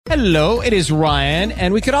Hello, it is Ryan,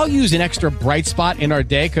 and we could all use an extra bright spot in our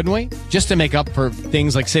day, couldn't we? Just to make up for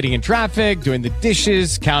things like sitting in traffic, doing the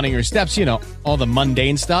dishes, counting your steps, you know, all the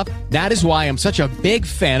mundane stuff. That is why I'm such a big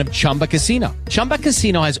fan of Chumba Casino. Chumba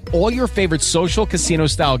Casino has all your favorite social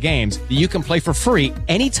casino-style games that you can play for free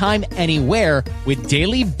anytime, anywhere with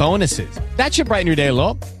daily bonuses. That should brighten your day a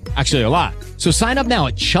little. Actually, a lot. So sign up now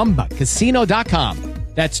at ChumbaCasino.com.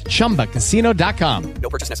 That's ChumbaCasino.com. No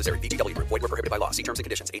purchase necessary. VGW Group. Void where prohibited by law. See terms and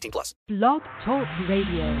conditions. 18 plus. Blog Talk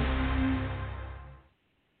Radio.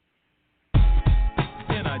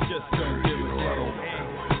 And I just don't give a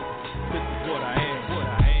damn. This is what I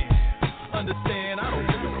am. Understand? I don't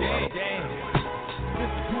give a damn.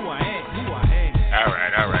 This is who I am.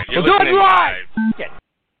 All right. You're listening live.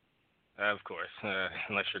 Of course,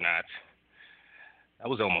 unless you're not. I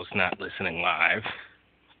was almost not listening live.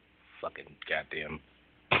 Fucking goddamn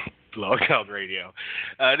Blog Talk Radio.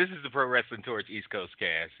 This is the Pro Wrestling Torch East Coast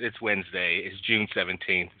Cast. It's Wednesday. It's June 17th.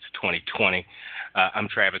 It's 2020. I'm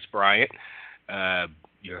Travis Bryant,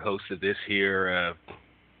 your host of this here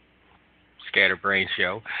Scatterbrain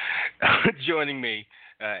show. Joining me,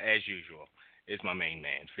 as usual, is my main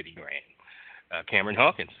man, Fitty Grant. Cameron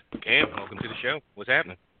Hawkins. Cam, welcome to the show. What's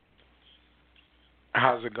happening?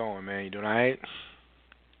 How's it going, man? You doing all right?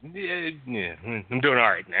 Yeah, I'm doing all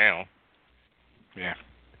right now.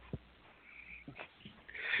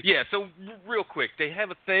 Yeah, so real quick, they have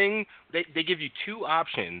a thing, they give you two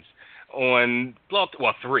options on Blog,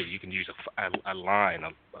 well, three. You can use a line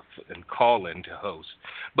and call in to host.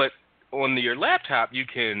 But on your laptop, you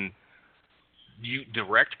can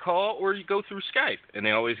direct call or you go through Skype, and they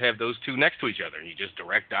always have those two next to each other, and you just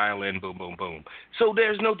direct dial in, boom, boom, boom. So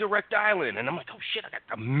there's no direct dial in, and I'm like, oh shit, I got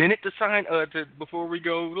a minute to sign before we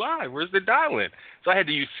go live. Where's the dial in? So I had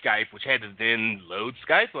to use Skype, which had to then load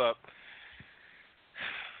Skype up.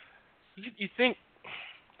 You think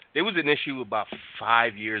there was an issue about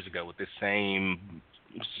 5 years ago with this same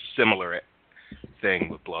similar thing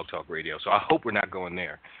with Blog Talk Radio, so I hope we're not going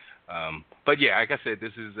there. But yeah, like I said,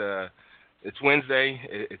 this is it's Wednesday.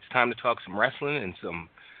 It's time to talk some wrestling and some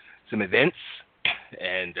events,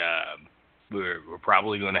 and we're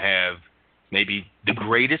probably going to have maybe the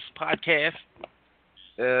greatest podcast,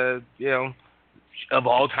 of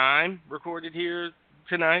all time recorded here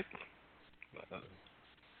tonight.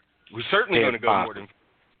 We're certainly going to go more than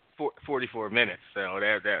 44 minutes, so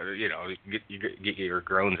that get your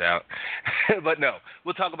groans out. But no,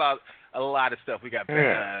 we'll talk about a lot of stuff. We got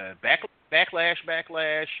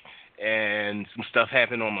backlash, and some stuff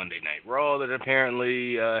happened on Monday Night Raw that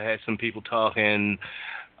apparently had some people talking.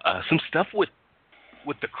 Some stuff with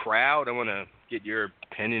the crowd. I want to get your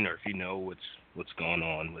opinion, or if you know what's going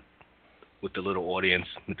on with the little audience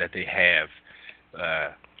that they have.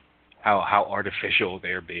 How artificial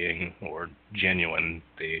they're being, or genuine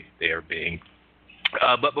they are being.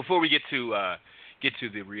 But before we get to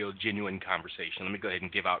the real genuine conversation, let me go ahead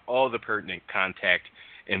and give out all the pertinent contact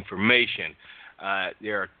information.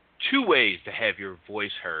 There are two ways to have your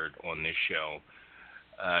voice heard on this show.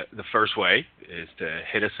 The first way is to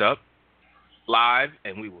hit us up live,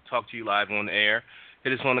 and we will talk to you live on the air.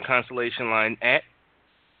 Hit us on the Constellation line at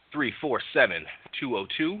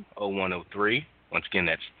 347-202-0103. Once again,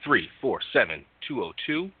 that's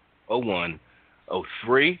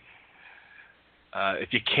 347-202-0103.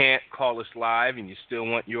 If you can't call us live and you still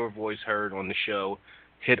want your voice heard on the show,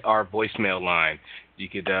 hit our voicemail line. You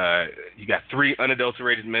got 3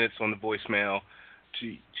 unadulterated minutes on the voicemail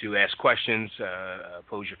to ask questions,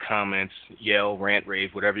 pose your comments, yell, rant,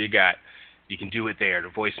 rave, whatever you got. You can do it there. The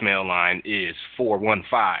voicemail line is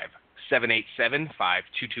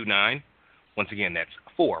 415-787-5229. Once again, that's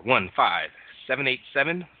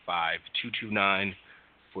 415-787-5229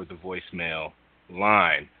 for the voicemail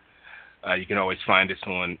line. You can always find us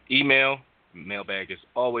on email. Mailbag is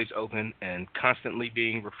always open and constantly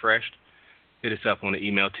being refreshed. Hit us up on the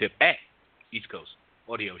email tip at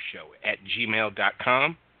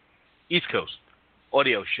eastcoastaudioshow@gmail.com.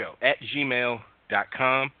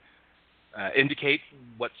 eastcoastaudioshow@gmail.com. Indicate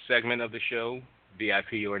what segment of the show,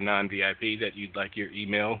 VIP or non-VIP, that you'd like your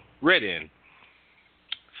email read in.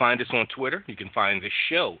 Find us on Twitter. You can find the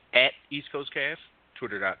show at East Coast Cast,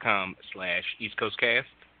 twitter.com/East Coast Cast.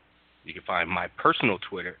 You can find my personal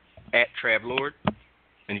Twitter at Travlord,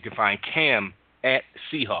 and you can find Cam at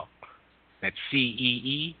Seahawk. That's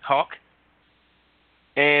C-E-E, Hawk.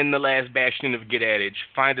 And the last bastion of Get Adage,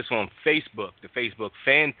 find us on Facebook. The Facebook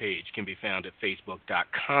fan page can be found at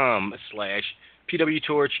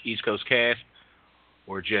facebook.com/PWTorch East Coast Cast,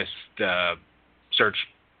 or just search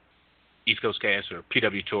East Coast Cast or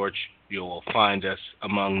PW Torch. You'll find us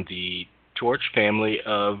among the Torch family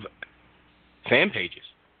of fan pages.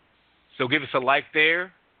 So give us a like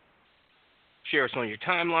there. Share us on your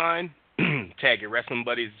timeline. Tag your wrestling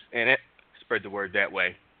buddies in it. Spread the word that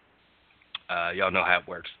way. Y'all know how it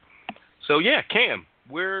works. So yeah, Cam,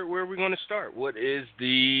 where are we going to start? What is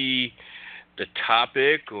the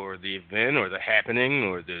topic or the event or the happening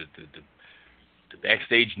or the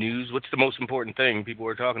backstage news? What's the most important thing people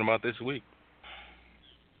are talking about this week?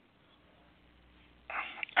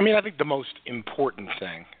 I mean, I think the most important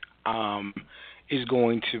thing is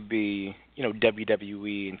going to be,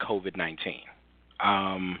 WWE and COVID-19.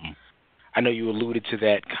 I know you alluded to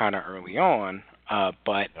that kind of early on,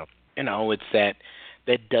 but it's that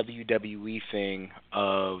WWE thing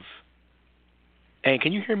of. And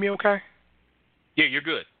can you hear me? Okay. Yeah, you're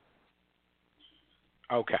good.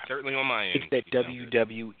 Okay. Certainly on my end. It's that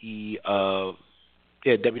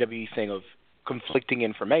WWE thing of conflicting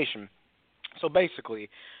information. So basically,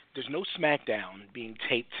 there's no SmackDown being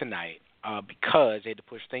taped tonight because they had to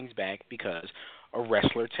push things back because a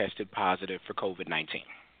wrestler tested positive for COVID-19.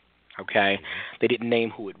 Okay? They didn't name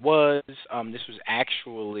who it was. This was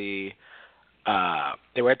actually,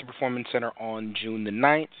 they were at the Performance Center on June the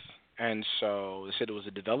 9th, and so they said it was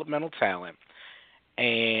a developmental talent.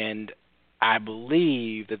 And I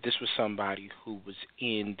believe that this was somebody who was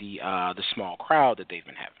in the small crowd that they've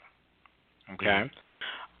been having. Okay?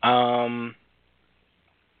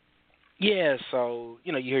 Yeah, so,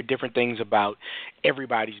 you hear different things about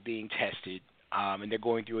everybody's being tested, and they're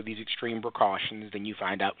going through these extreme precautions, then you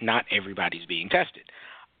find out not everybody's being tested.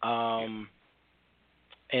 And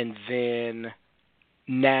then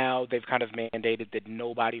now they've kind of mandated that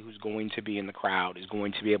nobody who's going to be in the crowd is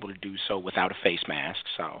going to be able to do so without a face mask.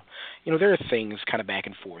 So, there are things kind of back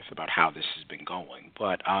and forth about how this has been going.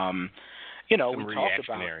 But, we talked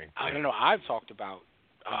about, I've talked about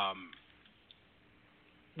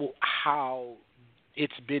how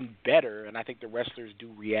it's been better, and I think the wrestlers do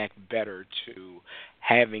react better to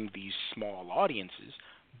having these small audiences.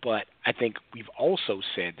 But I think we've also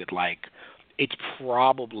said that, it's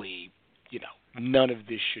probably, none of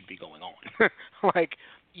this should be going on.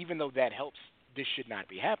 Even though that helps, this should not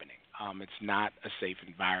be happening. It's not a safe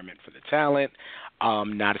environment for the talent,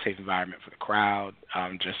 not a safe environment for the crowd.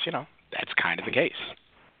 That's kind of the case.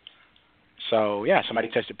 So, yeah, somebody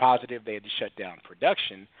tested positive. They had to shut down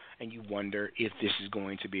production, and you wonder if this is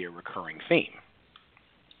going to be a recurring theme.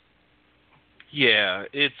 Yeah,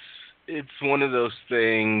 it's one of those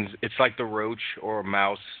things. It's like the roach or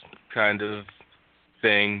mouse kind of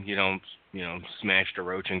thing. You don't, smash the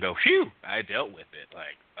roach and go, phew, I dealt with it.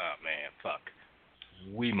 Oh, man, fuck.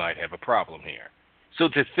 We might have a problem here. So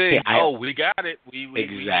to think, we got it. We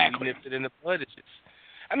nipped it in the bud. It's just,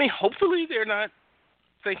 hopefully they're not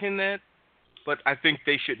thinking that. But I think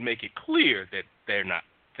they should make it clear that they're not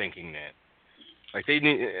thinking that. They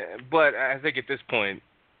need, but I think at this point,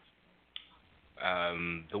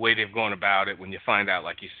 the way they've gone about it, when you find out,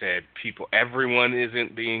 like you said, everyone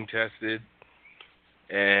isn't being tested,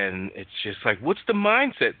 and it's just what's the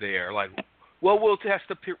mindset there? We'll test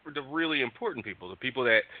the really important people, the people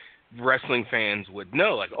that wrestling fans would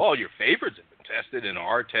know, all your favorites have been tested and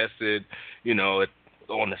are tested,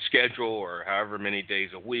 on the schedule or however many days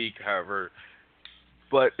a week,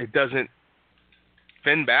 but it doesn't.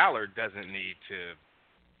 Finn Balor doesn't need to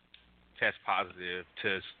test positive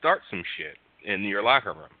to start some shit in your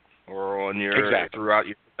locker room or on your throughout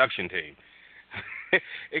your production team.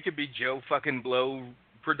 It could be Joe fucking Blow,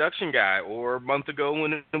 production guy, or a month ago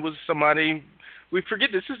when it was somebody. We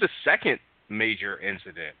forget this is the second major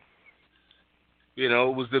incident. It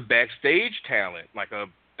was the backstage talent,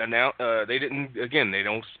 they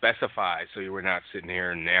don't specify, so you were not sitting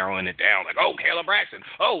here and narrowing it down Caleb Braxton,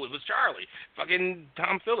 it was Charlie, fucking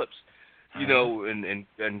Tom Phillips,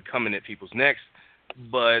 and coming at people's necks.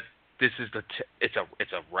 But this is it's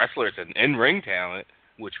a wrestler, it's an in-ring talent,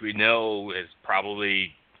 which we know is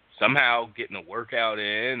probably somehow getting a workout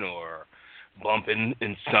in or bumping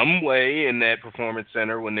in some way in that performance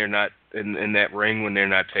center when they're not in that ring when they're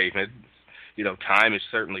not taping. Time is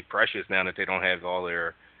certainly precious now that they don't have all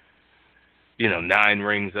their 9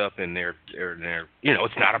 rings up in their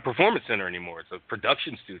it's not a performance center anymore. It's a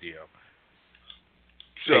production studio.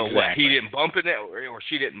 So he didn't bump in that, or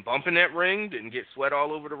she didn't bump in that ring, didn't get sweat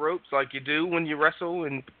all over the ropes like you do when you wrestle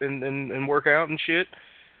and work out and shit.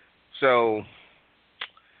 So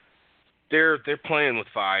they're playing with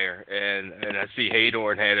fire, and I see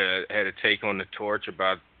Haydorn had a take on the torch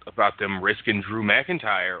about them risking Drew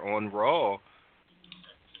McIntyre on Raw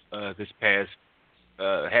this past.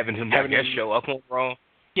 Having him show up on Raw.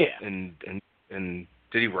 Yeah. And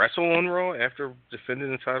did he wrestle on Raw after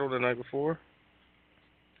defending the title the night before?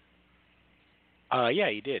 Yeah,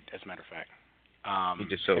 he did, as a matter of fact.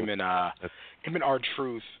 Him and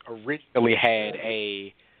R-Truth originally had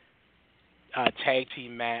a tag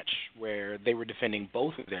team match where they were defending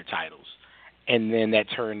both of their titles, and then that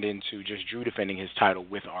turned into just Drew defending his title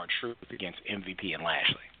with R-Truth against MVP and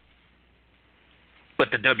Lashley. But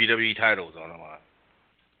the WWE title was on the line.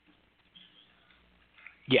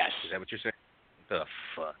 Yes. Is that what you're saying? The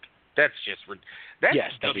fuck? That's that's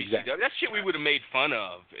yes, that's WCW. exactly. That shit we would have made fun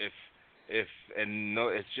of if no,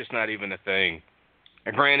 it's just not even a thing.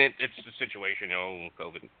 And granted, it's the situation,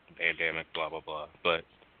 COVID pandemic, blah blah blah. But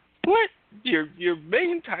what? Your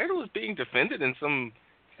main title is being defended in some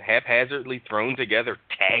haphazardly thrown together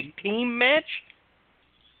tag team match?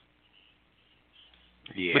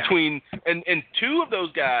 Yeah. Between and two of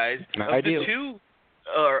those guys, Not of ideal. the two,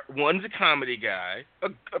 one's a comedy guy, a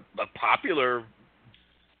popular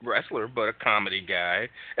wrestler, but a comedy guy,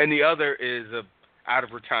 and the other is a out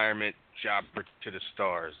of retirement jobber to the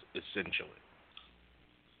stars, essentially.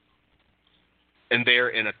 And they're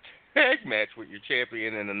in a tag match with your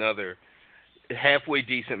champion and another halfway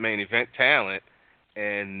decent main event talent,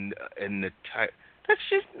 and that's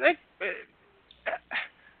just like.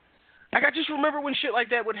 Like, I just remember when shit like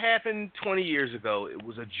that would happen 20 years ago. It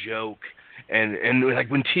was a joke. And like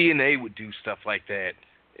when TNA would do stuff like that,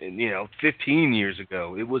 and, 15 years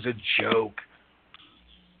ago, it was a joke.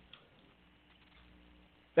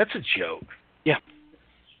 That's a joke. Yeah.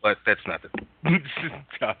 But that's not the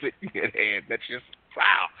topic at hand. That's just,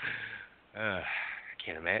 wow. I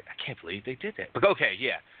can't imagine. I can't believe they did that. But okay,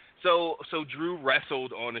 yeah. So Drew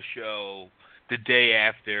wrestled on a show the day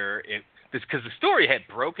after it. Because the story had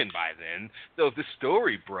broken by then. So if the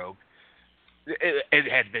story broke, it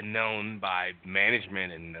had been known by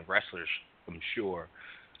management and the wrestlers, I'm sure,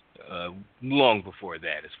 long before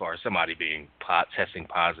that, as far as somebody being testing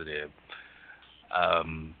positive.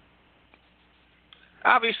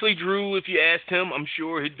 Obviously, Drew, if you asked him, I'm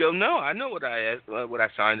sure he'd go, no, I know what I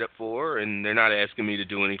signed up for, and they're not asking me to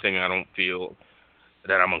do anything I don't feel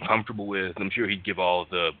that I'm uncomfortable with. I'm sure he'd give all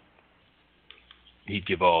the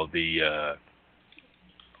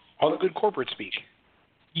good corporate speak.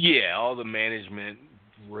 Yeah, all the management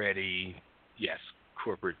ready. Yes,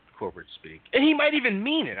 corporate speak. And he might even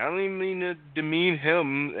mean it. I don't even mean to demean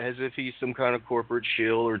him as if he's some kind of corporate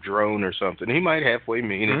shill or drone or something. He might halfway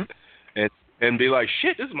mean it and be like,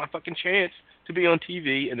 shit, this is my fucking chance to be on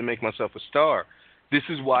TV and to make myself a star. This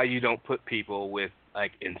is why you don't put people with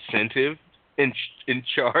like incentive in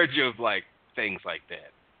charge of like things like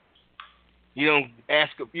that. You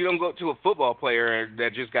don't go to a football player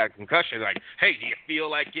that just got a concussion like, hey, do you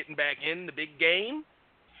feel like getting back in the big game?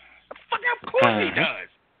 Fuck, of course he does.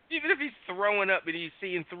 Even if he's throwing up and he's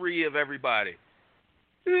seeing 3 of everybody.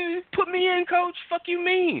 Put me in, coach. Fuck you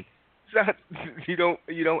mean? It's not, you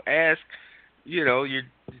don't ask, you're,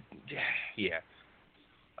 yeah.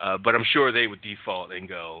 But I'm sure they would default and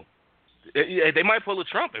go, they might pull a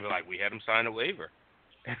Trump and be like, we had him sign a waiver.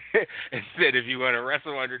 And said, if you want to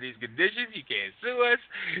wrestle under these conditions, you can't sue us.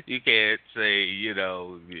 You can't say,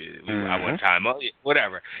 I want time off,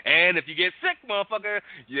 whatever. And if you get sick, motherfucker,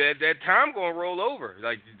 that time going to roll over.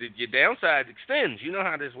 Like, your downside extends. You know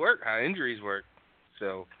how this works, how injuries work.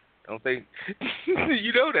 So don't think,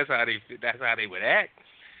 that's how they would act.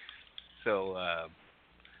 So,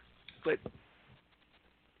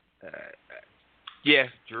 yeah,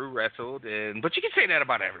 Drew wrestled, but you can say that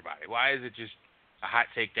about everybody. Why is it just a hot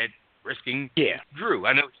take that risking Drew?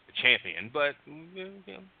 I know he's the champion, but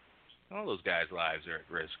all those guys' lives are at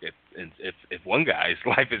risk. If one guy's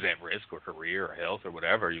life is at risk, or career, or health, or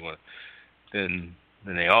whatever you want, then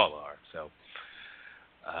they all are. So,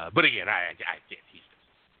 but again, I get he's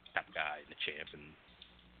the top guy, the champ, and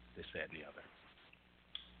this, that, and the other.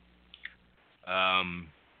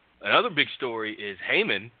 Another big story is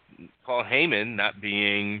Paul Heyman not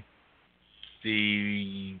being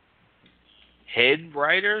the head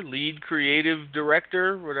writer, lead creative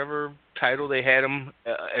director, whatever title they had him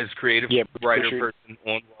as creative writer person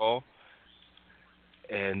on Raw.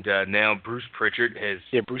 And now Bruce Pritchard has...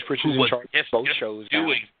 Yeah, Bruce Pritchard's in charge of both shows.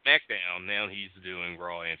 Doing SmackDown. Now he's doing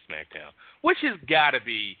Raw and SmackDown. Which has got to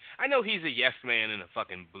be... I know he's a yes man and a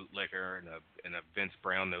fucking bootlicker and a Vince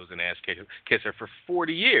Brown-nose and ass kisser for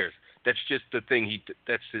 40 years. That's just the thing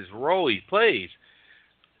that's his role he plays.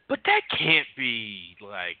 But that can't be,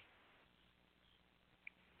 like,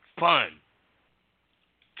 fun.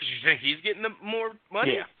 Because you think he's getting more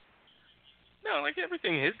money? Yeah. No, like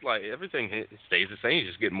everything stays the same. You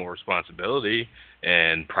just get more responsibility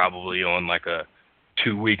and probably on like a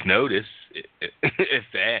 2-week notice, if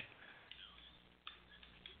that.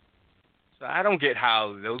 So I don't get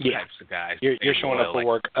how those types of guys. You're showing up for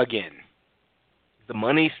work again. the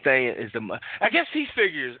money staying is I guess he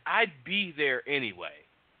figures I'd be there anyway,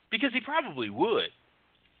 because he probably would.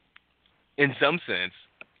 In some sense,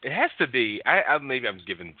 it has to be. Maybe I'm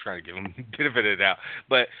trying to give him a bit of it out,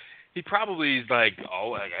 but he probably is like,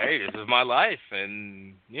 oh, like, hey, this is my life,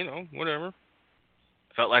 and whatever.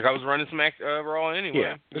 Felt like I was running some Raw anyway.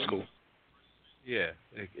 Yeah, that's cool. Yeah,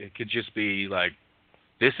 it could just be like,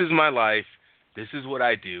 this is my life. This is what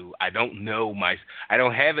I do. I don't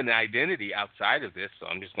have an identity outside of this, so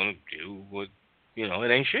I'm just going to do what,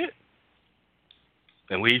 it ain't shit.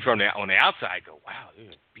 And we on the outside go, wow,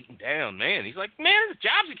 they're beating down, man. He's like, man, it's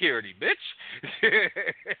job security, bitch.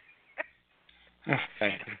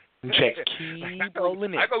 Just keep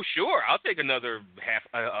rolling in. I go, sure, I'll take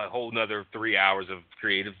a whole another 3 hours of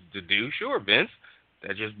creative to do. Sure, Vince.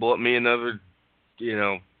 That just bought me another,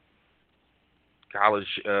 college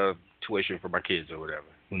tuition for my kids or whatever.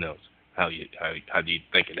 Who knows how do you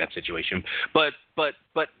think in that situation? But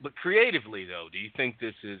creatively though, do you think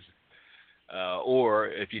this is, or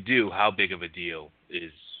if you do, how big of a deal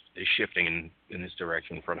is shifting in this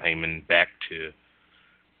direction from Heyman back to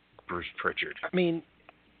Bruce Pritchard? I mean,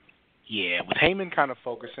 yeah, with Heyman kind of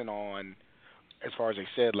focusing on, as far as they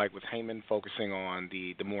said, like with Heyman focusing on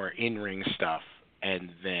the more in-ring stuff,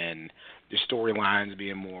 and then the storylines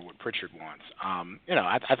being more what Pritchard wants.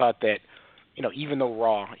 I thought that, even though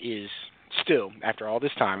Raw is still, after all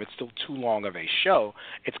this time, it's still too long of a show,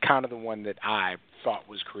 it's kind of the one that I thought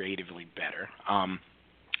was creatively better. I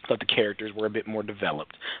thought the characters were a bit more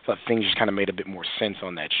developed. I thought things just kind of made a bit more sense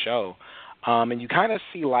on that show. And you kind of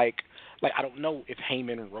see, like I don't know if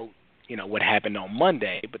Heyman wrote, what happened on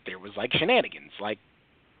Monday, but there was, like, shenanigans, like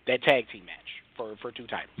that tag team match for two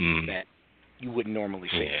titles that you wouldn't normally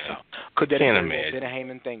see. Yeah. So could that have been a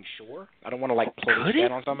Heyman thing? Sure. I don't want to, like, put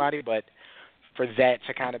that on somebody, but for that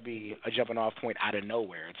to kind of be a jumping off point out of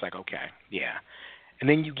nowhere, it's like, okay, yeah. And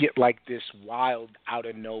then you get, like, this wild out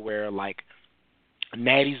of nowhere, like,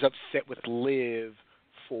 Natty's upset with Liv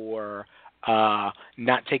for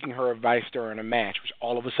not taking her advice during a match, which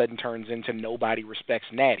all of a sudden turns into nobody respects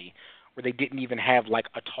Natty, where they didn't even have, like,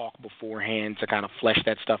 a talk beforehand to kind of flesh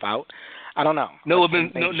that stuff out. I don't know. No one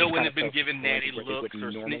had been giving Natty looks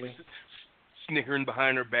or snickering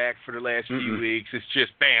behind her back for the last few weeks. It's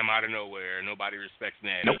just bam out of nowhere. Nobody respects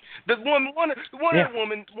Natty. Nope.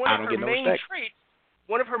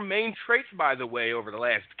 One of her main traits, by the way, over the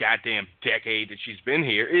last goddamn decade that she's been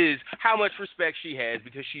here, is how much respect she has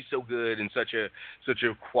because she's so good and such a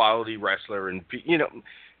quality wrestler, and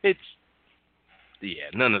it's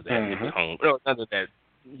none of that is home. No, none of that.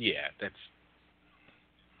 Yeah, that's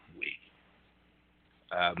weak.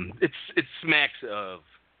 It smacks of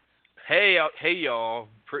hey y'all,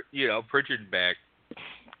 Pritchard back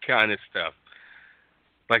kind of stuff,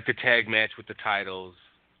 like the tag match with the titles.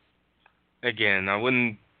 Again,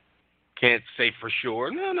 can't say for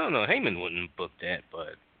sure. No. Heyman wouldn't book that,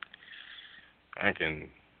 but I can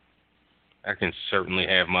certainly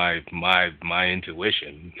have my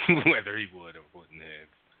intuition whether he would or wouldn't have.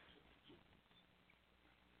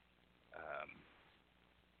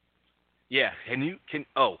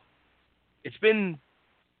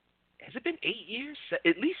 Has it been 8 years?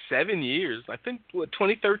 At least 7 years. I think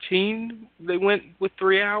 2013 they went with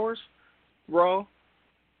 3 hours Raw.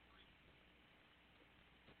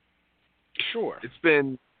 Sure. It's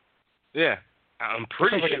been, I'm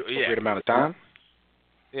pretty sure. Like a great amount of time.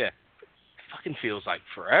 Yeah. It fucking feels like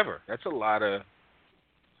forever. That's a lot of.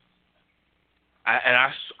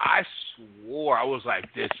 I swore, I was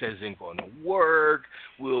like, this isn't going to work.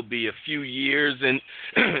 We'll be a few years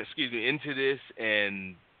into this,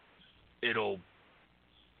 and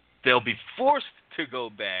they'll be forced to go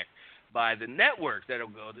back by the network. That'll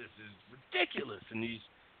go, this is ridiculous,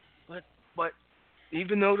 but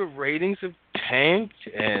even though the ratings have tanked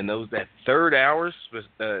and that third hour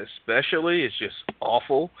especially is just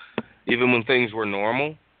awful, even when things were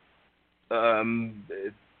normal,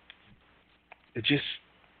 it just,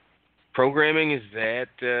 programming is that,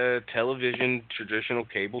 television, traditional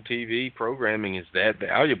cable TV programming is that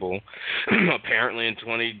valuable. Apparently in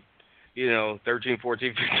 13,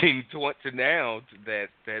 14, 15 to now, that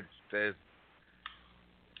they're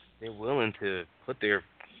willing to put their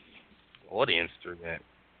audience through that.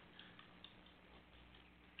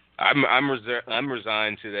 I'm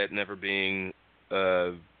resigned to that never being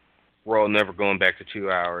Raw never going back to 2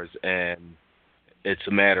 hours, and it's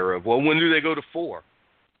a matter of, well, when do they go to 4?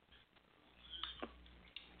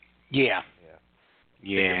 Yeah.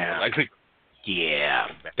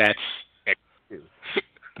 That's it's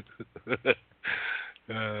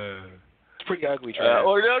pretty ugly, Travis.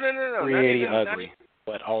 No. Pretty ugly,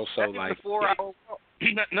 but also not like the 4 hour.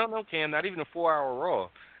 no, Cam, not even a 4-hour Raw.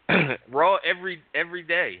 Raw every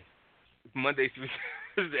day, Monday through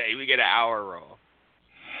Thursday, we get an hour Raw.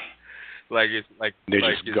 Like it's like They're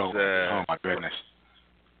like just it's, going. Oh my goodness.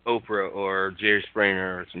 Oprah or Jerry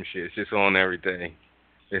Springer or some shit. It's just on every day.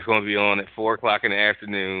 It's going to be on at 4:00 in the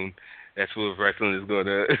afternoon. That's what wrestling is going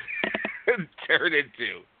to turn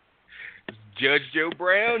into. Judge Joe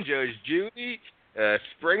Brown, Judge Judy,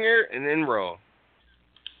 Springer, and then Raw.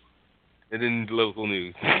 And then local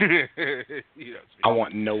news. You know, I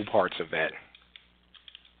want no parts of that.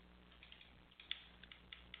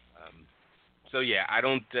 So yeah, I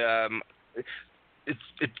don't.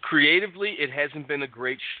 It's creatively, it hasn't been a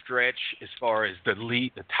great stretch as far as the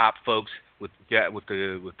top folks with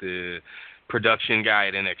the production guy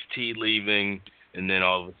at NXT leaving, and then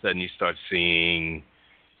all of a sudden you start seeing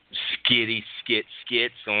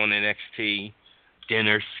skits on NXT,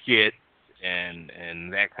 dinner skit, and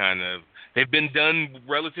that kind of. They've been done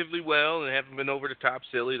relatively well and haven't been over the top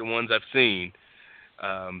silly, the ones I've seen,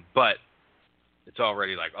 but it's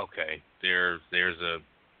already like, okay, there's the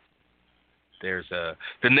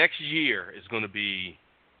next year is going to be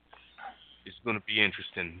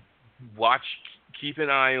interesting. Keep an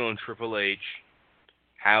eye on Triple H,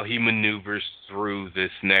 how he maneuvers through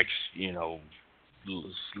this next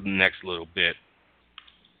little bit.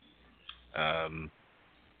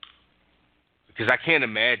 Because I can't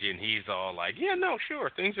imagine he's all like, yeah, no, sure,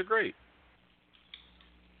 things are great.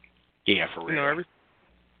 Yeah, for real.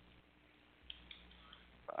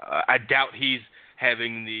 I doubt he's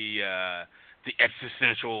having the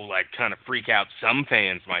existential kind of freak out some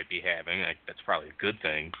fans might be having. That's probably a good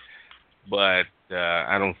thing, but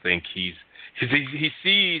I don't think he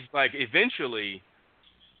sees eventually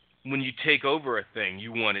when you take over a thing,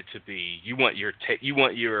 you want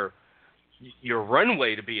your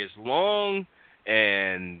runway to be as long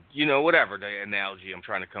and whatever the analogy I'm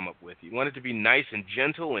trying to come up with. You want it to be nice and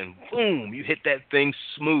gentle, and boom, you hit that thing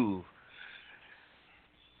smooth.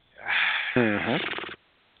 Mm-hmm.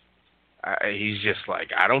 He's just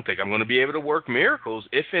like, I don't think I'm going to be able to work miracles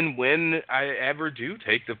if and when I ever do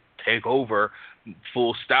take over,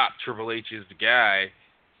 full stop. Triple H is the guy.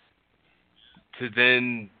 To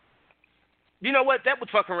then, you know what? That would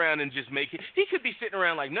fuck around and just make it. He could be sitting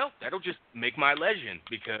around like, no, that'll just make my legend,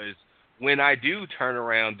 because when I do turn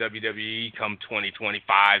around WWE come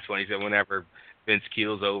 2025, 27, whenever Vince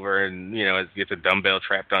keels over and gets a dumbbell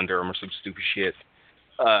trapped under him or some stupid shit.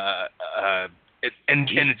 And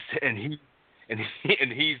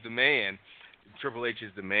he's the man. Triple H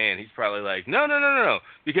is the man. He's probably like, no,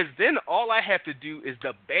 because then all I have to do is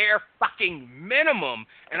the bare fucking minimum,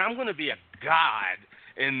 and I'm going to be a god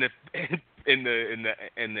in the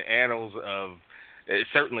annals of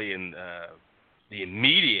certainly in the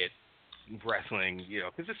immediate wrestling.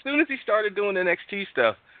 Because as soon as he started doing NXT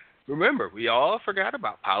stuff, remember, we all forgot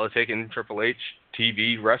about politicking Triple H,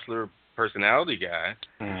 TV wrestler personality guy.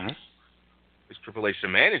 Mm-hmm. Triple H, the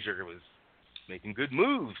manager, was making good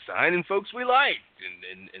moves, signing folks we liked,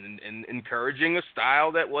 and encouraging a style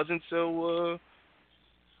that wasn't so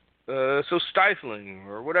stifling,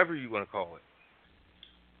 or whatever you want to call it.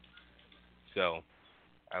 So,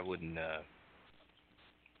 I wouldn't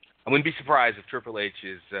be surprised if Triple H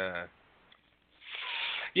is, going,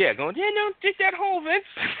 take that hole, Vince.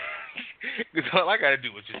 Because all I got to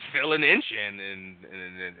do is just fill an inch in, and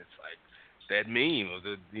it's like that meme of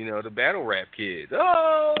the battle rap kid.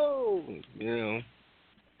 Oh,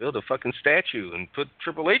 build a fucking statue and put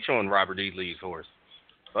Triple H on Robert E. Lee's horse.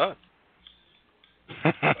 Fuck.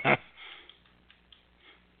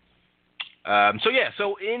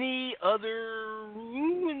 So any other?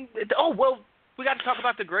 Oh well, we got to talk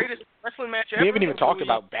about the greatest wrestling match ever. We haven't even talked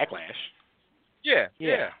about Backlash. Yeah.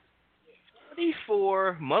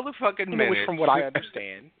 24 motherfucking minutes. Which, from what I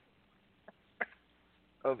understand,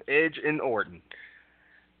 of Edge and Orton.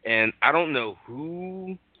 And I don't know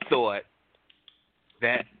who thought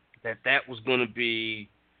that was going to be.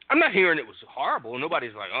 I'm not hearing it was horrible.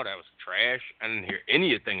 Nobody's like, oh, that was trash. I didn't hear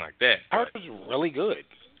anything like that. I heard it was really good.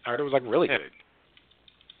 I heard it was really good.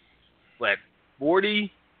 What,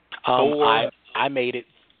 40? I made it.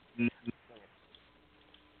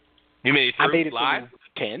 You made it through? I made it live?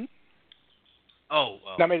 through 10. Oh.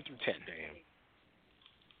 No, I made it through 10. Damn.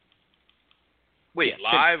 Wait,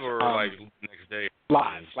 live or next day?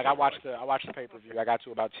 Live. I watched the pay-per-view. I got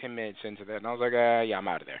to about 10 minutes into that, and I was like, yeah, I'm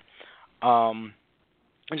out of there. I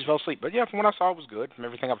just fell asleep. But yeah, from what I saw, it was good. From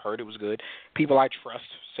everything I've heard, it was good. People I trust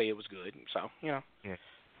say it was good. So, Yeah.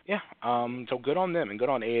 So good on them, and good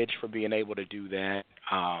on Edge for being able to do that.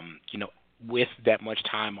 With that much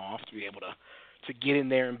time off, to be able to to get in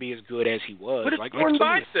there and be as good as he was. But it's like torn Sonya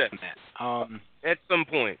biceps. said that. At some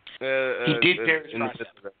point. He did tear his in the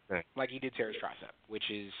tricep. Like he did tear his tricep, which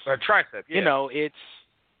is tricep, yeah. you know, it's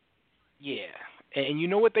and you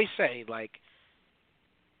know what they say, like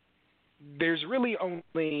there's really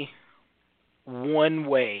only one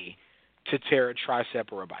way to tear a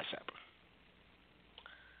tricep or a bicep.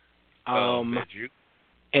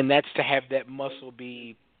 And that's to have that muscle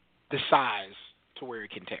be the size to where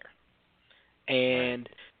it can tear. And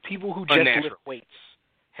people who just lift weights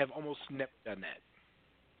have almost never done that.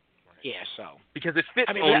 Right. Yeah, so because it fits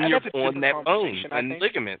on that bone and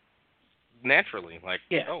ligament naturally. Like,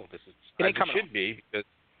 this is how it should be. Because,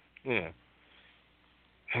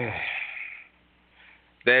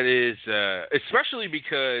 that is especially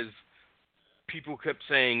because people kept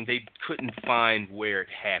saying they couldn't find where it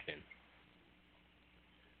happened.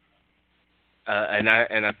 And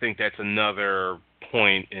I think that's another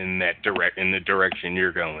point in the direction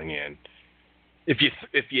you're going in. If you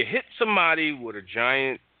hit somebody with a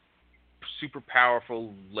giant, super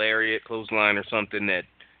powerful lariat, clothesline, or something that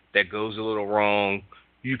goes a little wrong,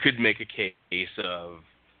 you could make a case of,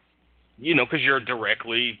 because you're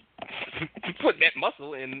directly putting that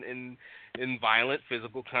muscle in violent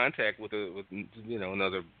physical contact with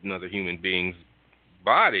another human being's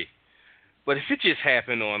body. But if it just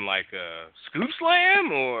happened on like a scoop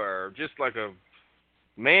slam or just like a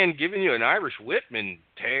man giving you an Irish whip and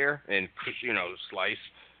tear and slice,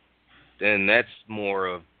 then that's more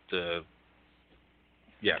of the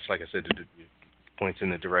like I said, the points in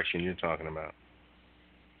the direction you're talking about.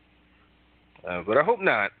 But I hope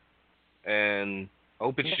not, and I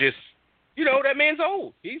hope it's just that man's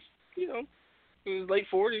old. He's in his late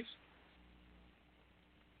 40s.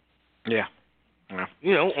 Yeah.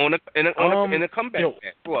 In a comeback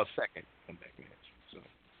match. Well, second comeback match. So.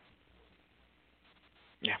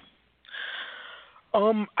 Yeah.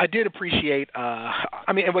 I did appreciate.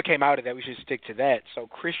 And what came out of that, we should stick to that. So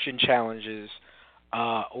Christian challenges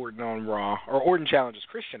Orton on Raw, or Orton challenges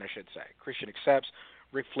Christian, I should say. Christian accepts.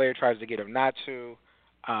 Ric Flair tries to get him not to.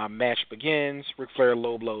 Match begins. Ric Flair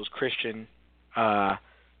low blows Christian.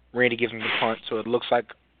 Randy gives him the punt, so it looks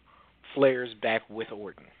like Flair's back with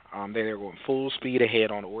Orton. They're going full speed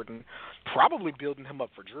ahead on Orton, probably building him up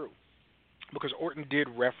for Drew, because Orton did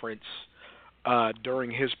reference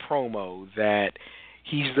during his promo that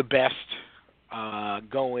he's the best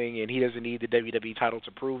going and he doesn't need the WWE title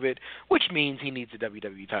to prove it, which means he needs the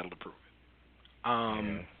WWE title to prove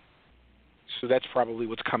it. So that's probably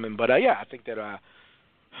what's coming. But I think that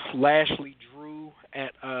Lashley Drew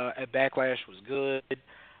at Backlash was good.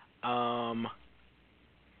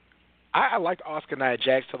 I liked Oscar Nia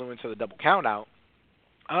Jax till they went to the double count out.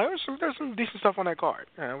 There's some decent stuff on that card.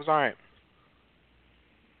 Yeah, it was all right.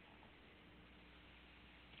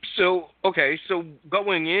 So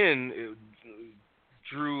going in,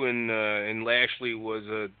 Drew and Lashley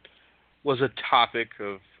was a topic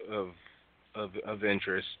of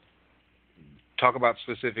interest. Talk about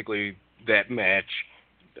specifically that match,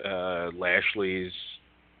 Lashley's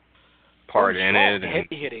part in it.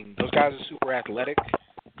 Heavy hitting. Those guys are super athletic.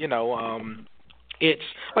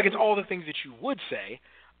 It's all the things that you would say.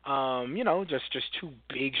 Just two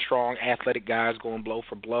big, strong, athletic guys going blow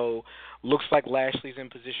for blow. Looks like Lashley's in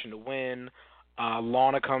position to win.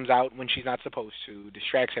 Lana comes out when she's not supposed to,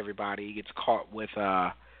 distracts everybody, gets caught with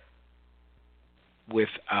I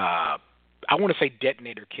want to say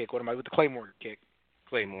detonator kick. With the Claymore kick.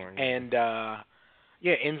 Claymore. Yeah. And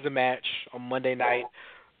ends the match on Monday night.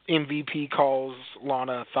 MVP calls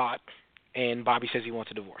Lana a thought, and Bobby says he wants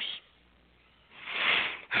a divorce.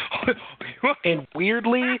 And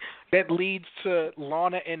weirdly, that leads to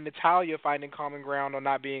Lana and Natalya finding common ground on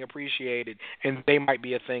not being appreciated, and they might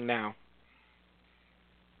be a thing now.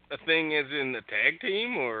 A thing as in a tag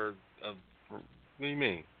team, or what do you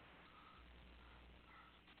mean?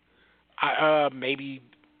 Maybe,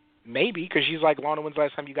 because she's like, Lana, when's the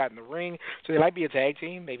last time you got in the ring? So they might be a tag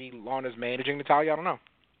team. Maybe Lana's managing Natalya. I don't know.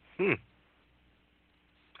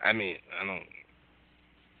 I mean, I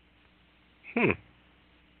don't.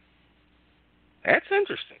 That's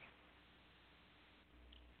interesting.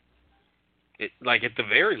 At the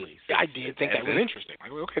very least. Yeah, I did think that was interesting.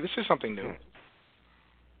 Like, okay, this is something new.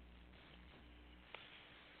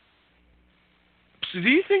 So do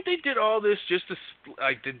you think they did all this just to,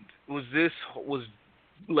 was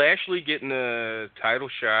Lashley getting a title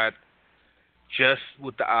shot just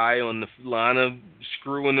with the eye on the Lana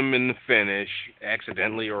screwing them in the finish,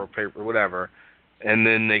 accidentally or whatever, and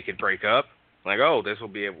then they could break up? Like, this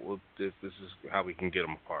is how we can get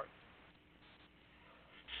them apart.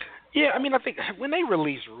 Yeah, I think when they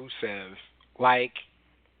released Rusev,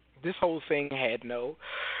 this whole thing had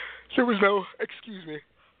there was no, excuse me,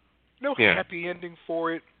 no happy ending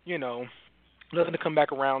for it. Nothing to come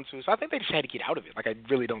back around to. So I think they just had to get out of it. Like, I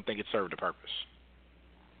really don't think it served a purpose.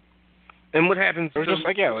 And what happens? It was just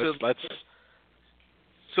like, let's.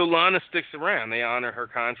 So Lana sticks around. They honor her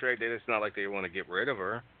contract. It's not like they want to get rid of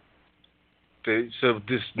her. So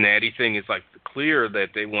this Natty thing is like clear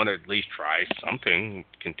that they want to at least try something,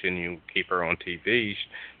 continue, keep her on TV.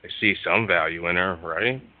 They see some value in her,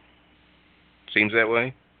 right? Seems that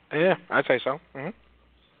way. Yeah, I'd say so.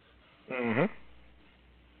 Mhm.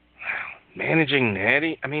 Managing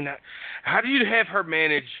Natty. I mean, how do you have her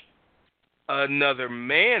manage another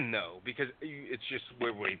man though? Because it's just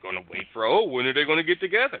we're going to wait for when are they going to get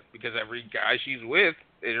together? Because every guy she's with,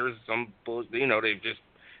 there's some they've just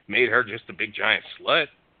made her just a big giant slut.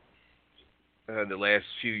 The last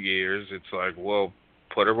few years, it's like, well,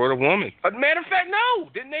 put her with a woman. Matter of fact, no,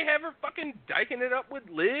 didn't they have her fucking dyking it up with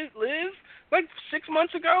Liv like 6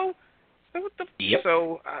 months ago? What the? Yep.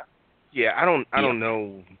 So, I don't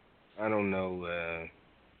know. I don't know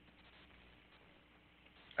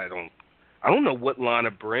what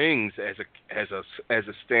Lana brings as a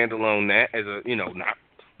standalone not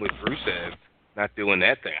with Rusev, not doing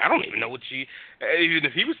that thing. I don't even know what even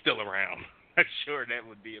if he was still around, I'm sure that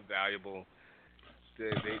would be a valuable.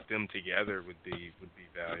 Them together would be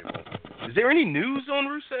valuable. Is there any news on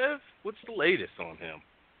Rusev? What's the latest on him?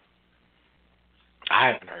 I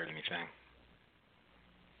haven't heard anything.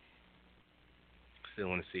 Still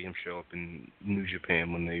want to see him show up in New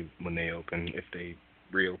Japan when they open, if they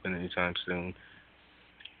reopen anytime soon.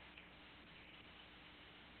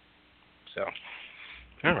 So,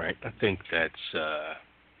 all right, I think that's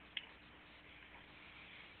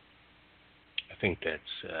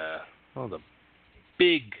all the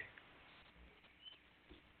big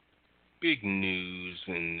news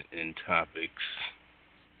and topics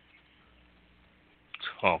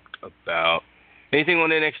talked about. Anything on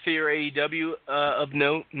NXT or AEW of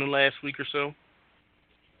note in the last week or so?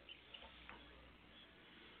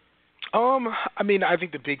 I mean, I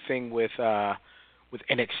think the big thing with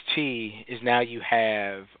NXT is now you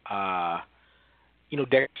have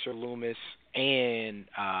Dexter Lumis and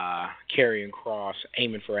Karrion Kross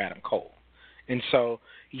aiming for Adam Cole, and so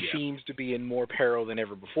he seems to be in more peril than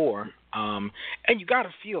ever before. And you got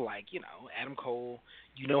to feel like Adam Cole.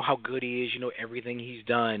 You know how good he is. You know everything he's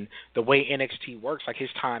done. The way NXT works, like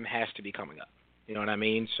his time has to be coming up. You know what I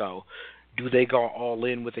mean? So, do they go all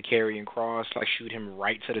in with the Karrion Kross, like shoot him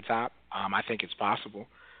right to the top? I think it's possible.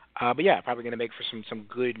 But yeah, probably going to make for some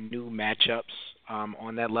good new matchups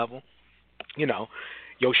on that level. Io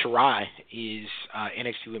Shirai is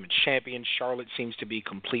NXT Women's Champion. Charlotte seems to be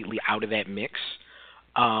completely out of that mix.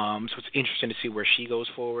 So it's interesting to see where she goes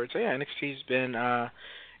forward. So yeah, NXT's been all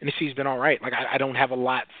right. Like I don't have a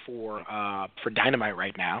lot for Dynamite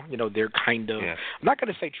right now. They're kind of I'm not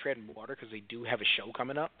going to say treading water because they do have a show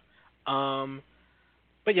coming up.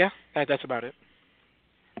 But yeah, that's about it.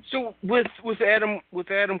 So with Adam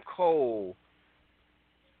Cole,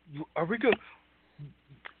 are we going?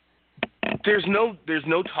 There's no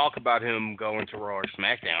talk about him going to Raw or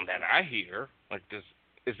SmackDown that I hear. Like this.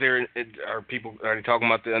 Are they talking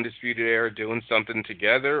about the Undisputed Era doing something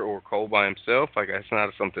together or Cole by himself? Like that's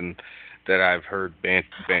not something that I've heard. I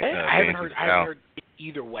haven't heard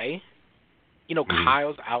either way.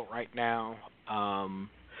 Kyle's out right now.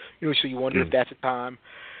 So you wonder if that's a time.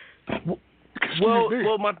 Well,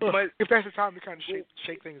 if that's a time to kind of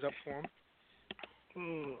shake things up for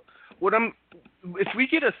him. If we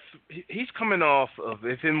get he's coming off of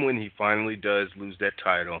him when he finally does lose that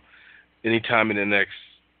title, anytime in the next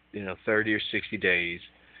 30 or 60 days,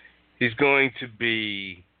 he's going to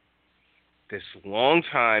be this long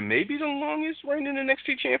time, maybe the longest reigning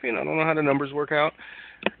NXT champion. I don't know how the numbers work out.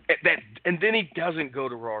 And then he doesn't go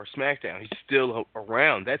to Raw or SmackDown. He's still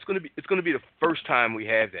around. It's going to be the first time we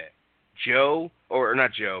have that. Finn.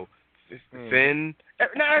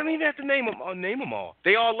 No, I don't even have to name them. I'll name them all.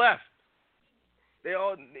 They all left. They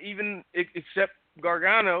all, even except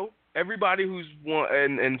Gargano. Everybody who's won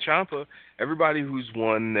and Ciampa, everybody who's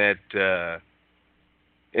won that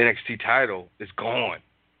NXT title is gone,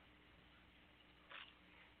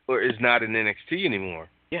 or is not in NXT anymore.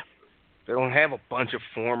 Yeah, they don't have a bunch of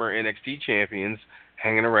former NXT champions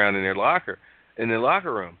hanging around in their locker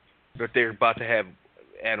room, but they're about to have.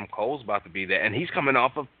 Adam Cole's about to be that, and he's coming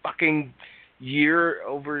off a fucking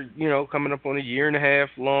coming up on a 1.5 year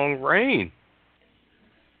long reign.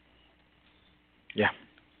 Yeah.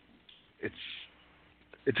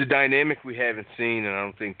 It's a dynamic we haven't seen, and I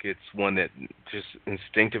don't think it's one that just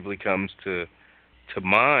instinctively comes to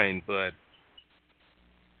mind. But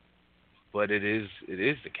but it is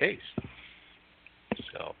the case.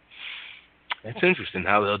 So that's interesting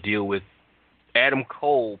how they'll deal with Adam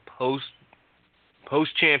Cole post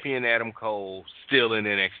champion Adam Cole still in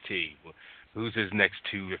NXT. Who's his next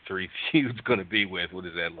 2 or 3 feuds going to be with? What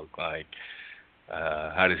does that look like?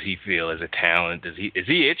 How does he feel as a talent? Is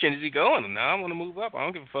he itching? Is he going? No, I want to move up. I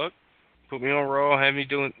don't give a fuck. Put me on Raw. Have me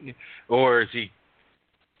doing, or is he?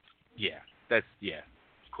 Yeah,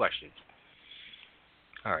 questions.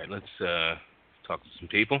 All right, let's talk to some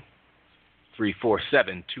people.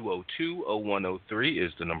 347-202-0103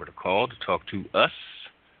 is the number to call to talk to us.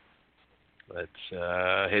 Let's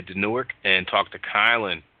head to Newark and talk to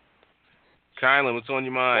Kylan. Kylan, what's on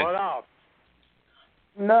your mind? What up?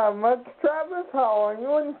 Not much, Travis. How are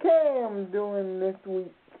you and Cam doing this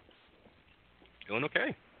week? Doing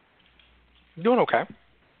okay. Doing okay.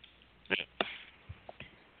 Yeah.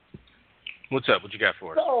 What's up? What you got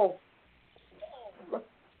for us? So,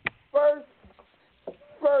 first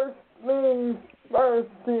things first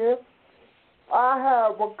here, I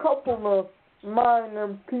have a couple of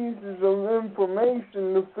minor pieces of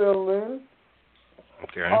information to fill in.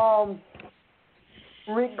 Okay.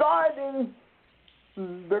 Regarding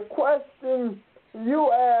the question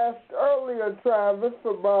you asked earlier, Travis,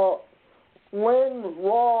 about when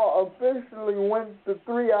Raw officially went to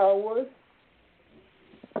 3 hours,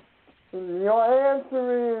 your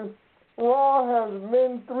answer is Raw has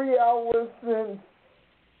been 3 hours since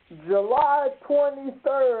July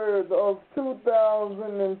 23rd of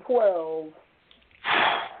 2012.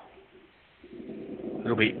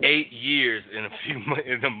 It'll be 8 years in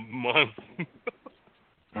a month.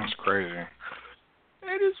 That's crazy.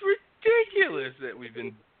 That is ridiculous that we've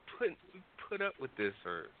been put up with this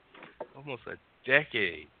for almost a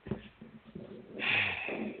decade.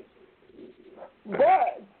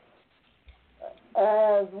 But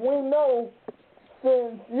as we know,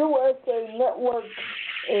 since USA Network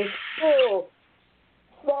is still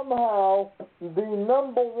somehow the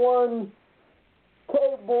number one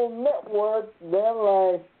cable network, they're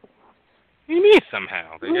like, What do you mean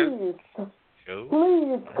somehow? please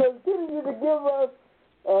continue to give us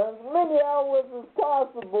as many hours as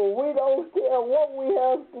possible. We don't care what we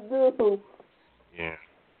have to do. Yeah.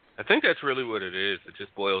 I think that's really what it is. It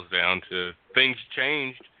just boils down to things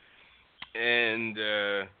changed, and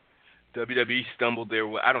WWE stumbled their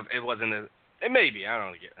way. I don't put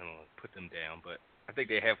them down, but I think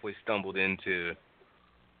they halfway stumbled into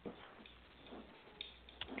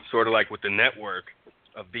sort of like with the network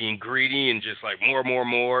of being greedy and just like more,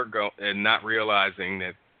 and not realizing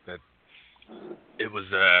that it was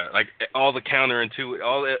like all the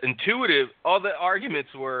all the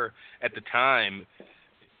arguments were at the time,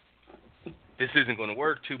 this isn't going to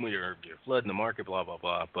work, you're flooding the market, blah, blah,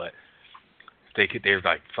 blah. But they're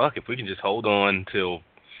like, fuck, if we can just hold on till...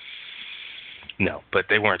 No, but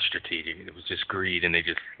they weren't strategic. It was just greed, and they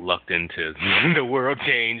just lucked into the world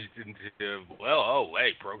changed into,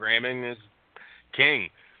 programming is king.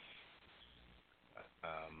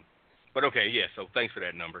 But okay, yeah, so thanks for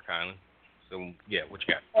that number, Kylan. So, yeah, what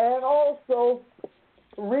you got? And also,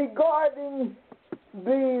 regarding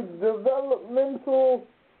the developmental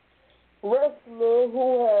wrestler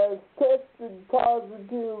who has tested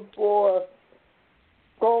positive for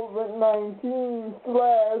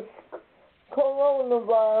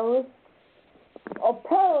COVID-19/coronavirus,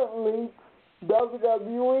 apparently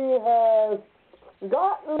WWE has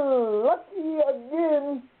gotten lucky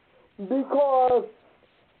again because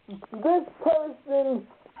this person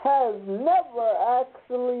has never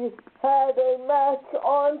actually had a match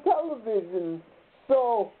on television.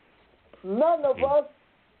 So none of us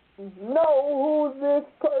know who this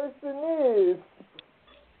person is.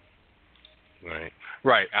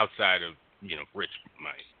 Right, outside of, Rich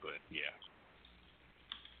might, but yeah.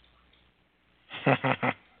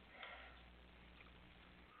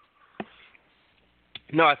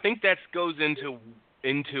 No, I think that goes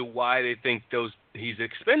into why they think he's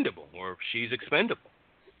expendable or she's expendable,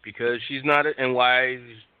 because she's not, and why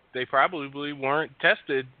they probably weren't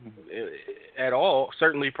tested at all.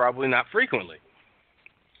 Certainly, probably not frequently,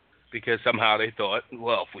 because somehow they thought,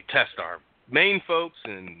 well, if we test our main folks,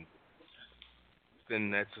 and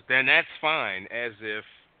then that's fine. As if,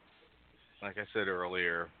 like I said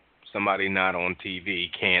earlier, somebody not on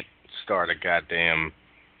TV can't start a goddamn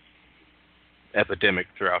epidemic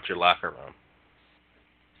throughout your locker room.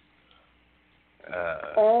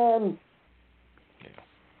 And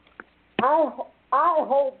I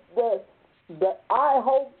hope that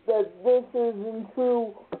this isn't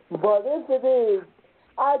true, but if it is,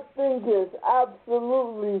 I think it's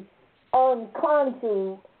absolutely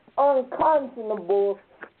unconscionable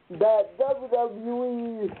that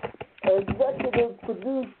WWE executive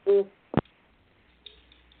producer.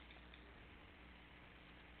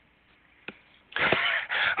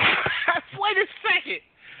 Wait a second.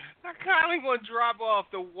 I'm kind of going to drop off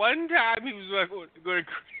the one time he was going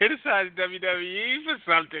to criticize WWE for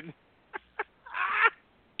something.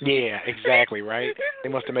 Yeah, exactly, right? They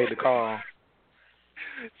must have made the call.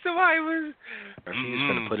 Somebody was... Or she's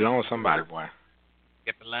going to put it on somebody, boy.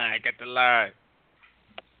 Get the line.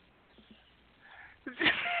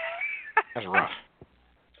 That's rough.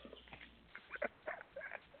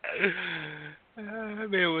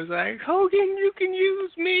 Man was like, Hogan, you can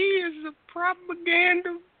use me as a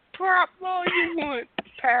propaganda prop all you want,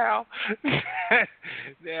 pal.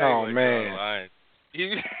 Oh, man.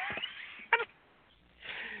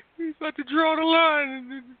 He's about to draw the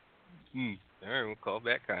line. All right, we'll call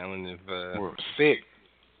back Kylan if we're sick.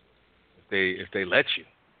 If they let you.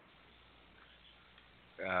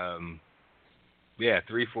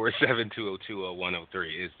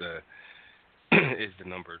 347-202-0103 is the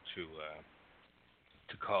number to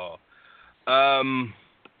call.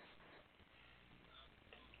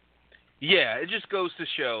 It just goes to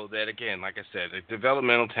show that, again, like I said, the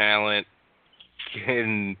developmental talent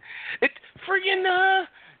can it's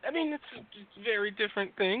very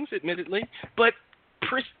different things, admittedly, but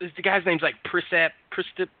the guy's name's like Pristap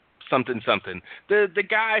something. The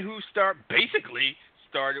guy who started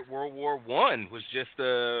World War I was just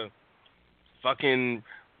a fucking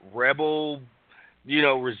rebel,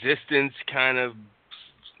 resistance kind of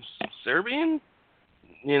Serbian,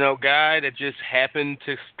 guy that just happened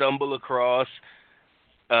to stumble across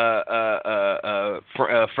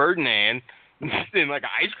Ferdinand in like an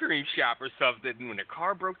ice cream shop or something. And when the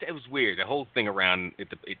car broke down, it was weird. The whole thing around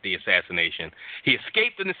the assassination. He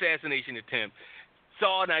escaped an assassination attempt,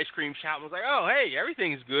 saw an ice cream shop, and was like, "Oh, hey,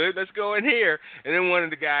 everything's good. Let's go in here." And then one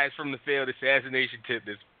of the guys from the failed assassination attempt,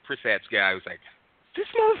 this Pristap's guy, was like, "This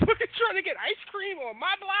motherfucker's trying to get ice cream on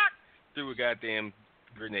my block." Threw a goddamn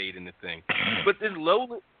grenade in the thing. But this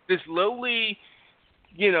lowly,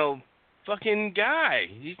 fucking guy,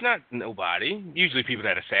 he's not nobody. Usually people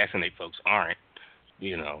that assassinate folks aren't,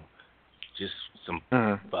 just some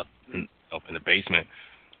fuck up in the basement.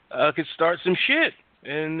 Could start some shit.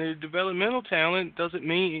 And the developmental talent doesn't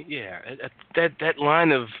mean, that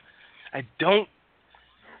line of, I don't,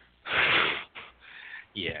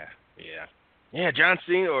 John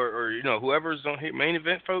Cena or whoever's on here, main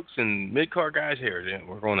event folks and mid card guys here.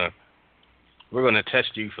 We're gonna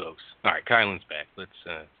test you folks. All right, Kylan's back. Let's.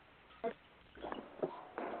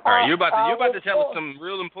 All right, you're about to tell us some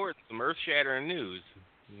real important, some earth shattering news.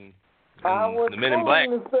 The Men in Black.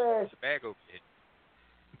 Back over here.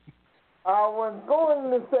 I was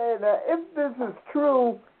going to say that if this is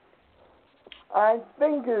true, I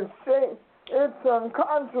think it's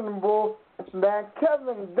unconscionable that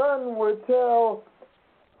Kevin Dunn would tell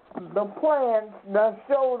the plants that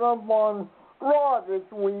showed up on Raw this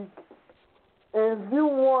week, if you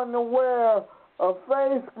want to wear a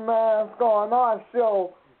face mask on our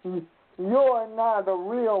show, you're not a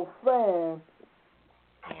real fan.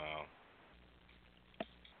 Wow.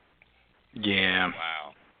 Yeah.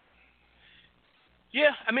 Wow.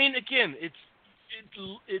 Yeah, I mean, again, it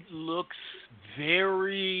looks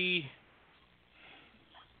very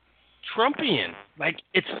Trumpian. Like,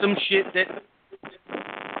 it's some shit that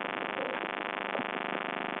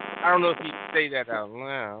I don't know if he'd say that out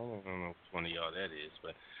loud. I don't know which one of y'all that is,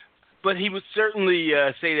 but he would certainly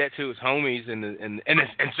say that to his homies, and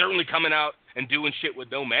certainly coming out and doing shit with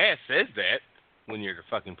no mask says that. When you're the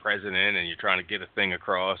fucking president and you're trying to get a thing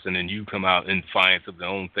across, and then you come out in defiance of the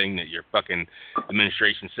own thing that your fucking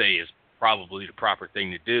administration say is probably the proper thing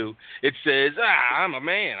to do. It says, I'm a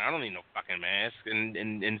man, I don't need no fucking mask,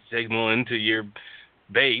 and signaling to your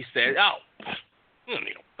base that, I don't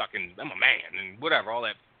need no fucking, I'm a man, and whatever, all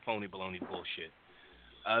that phony baloney bullshit.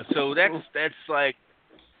 So that's like,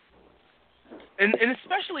 and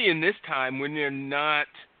especially in this time when they're not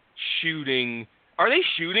shooting. Are they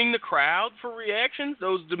shooting the crowd for reactions,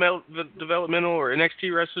 those developmental or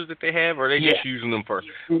NXT wrestlers that they have, or are they just using them for?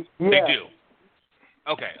 Yeah. They do.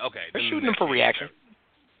 Okay. They're shooting them for reaction.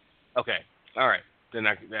 Okay, all right. Then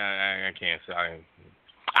I can't.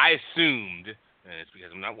 I assumed, and it's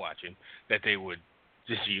because I'm not watching, that they would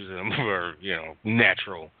just use them for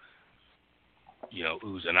natural,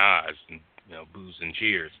 oohs and ahs and boos and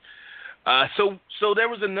cheers. So there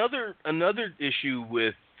was another issue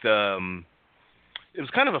with. It was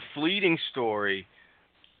kind of a fleeting story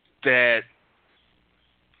that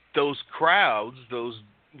those crowds, those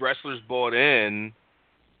wrestlers bought in,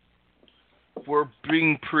 were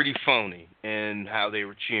being pretty phony in how they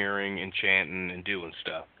were cheering and chanting and doing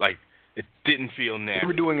stuff. Like, It didn't feel They natural.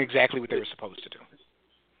 were doing exactly what they were supposed to do.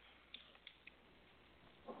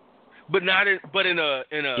 But not in, but in a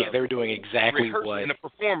Yeah, they were doing exactly what. in a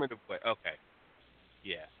performative way. Okay.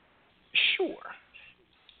 Yeah. Sure.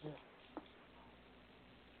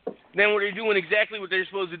 Then were they doing exactly what they're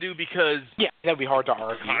supposed to do because Yeah, that'd be hard to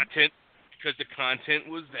argue. because the content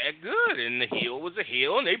was that good and the heel was a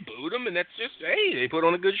heel and they booed him and that's just, hey, they put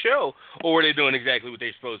on a good show? Or were they doing exactly what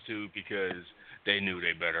they're supposed to because they knew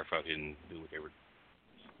they better fucking do what they were,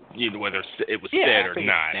 whether it was said or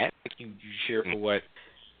not? That. You cheer for what.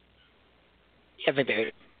 Yeah, I think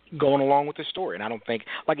they're going along with the story, and I don't think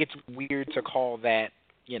it's weird to call that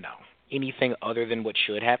anything other than what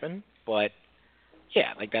should happen. But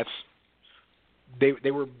yeah, that's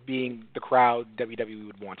they were being the crowd WWE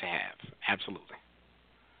would want to have. Absolutely.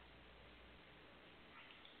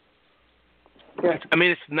 Yeah. I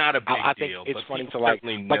mean, it's not a big I think deal. it's but funny to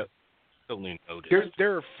certainly notice.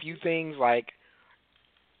 There are a few things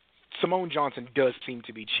Simone Johnson does seem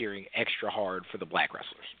to be cheering extra hard for the black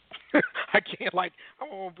wrestlers. I can't I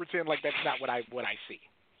won't pretend that's not what I see.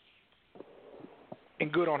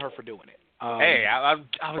 And good on her for doing it. Hey, I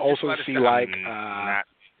was also just see not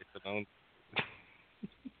Simone.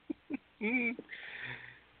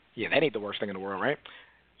 Yeah, that ain't the worst thing in the world, right?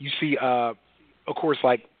 You see, of course,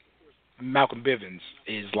 Malcolm Bivens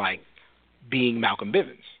is being Malcolm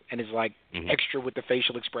Bivens, and is extra with the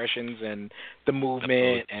facial expressions and the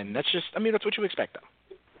movement, and that's just, that's what you expect,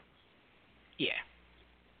 though. Yeah.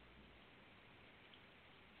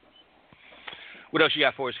 What else you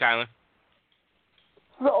got for us, Kylan?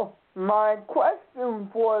 So, my question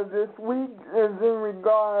for this week is in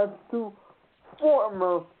regards to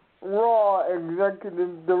former Raw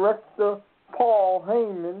Executive Director Paul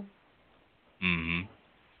Heyman. Mm-hmm.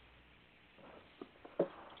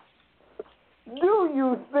 Do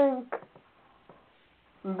you think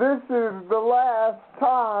this is the last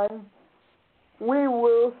time we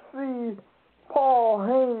will see Paul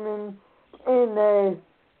Heyman in a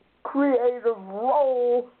creative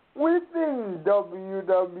role within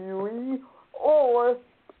WWE, or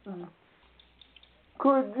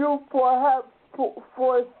could you perhaps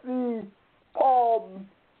foresee Paul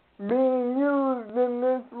being used in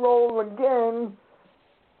this role again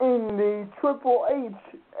in the Triple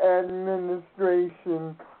H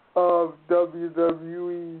administration of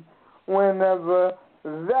WWE whenever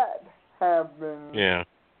that happens? Yeah.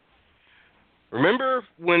 Remember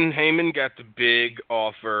when Heyman got the big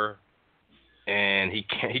offer, and he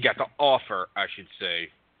got the offer, I should say,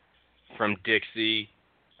 from Dixie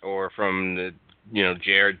or from the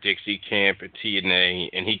Jared Dixie camp at TNA,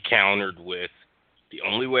 and he countered with, the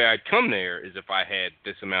only way I'd come there is if I had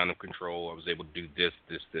this amount of control. I was able to do this,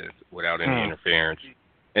 without any interference,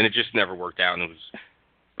 and it just never worked out. And it was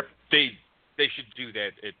they should do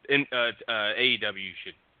that. And AEW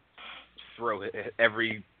should throw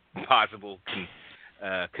every possible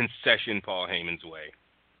concession Paul Heyman's way.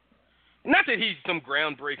 Not that he's some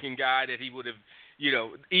groundbreaking guy that he would have,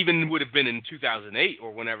 even would have been in 2008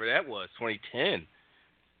 or whenever that was, 2010.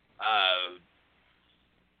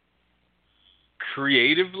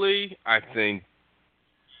 Creatively, I think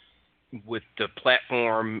with the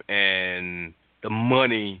platform and the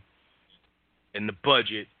money and the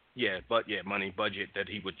budget, budget that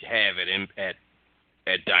he would have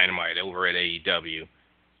at Dynamite over at AEW,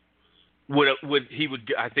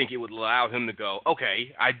 I think it would allow him to go,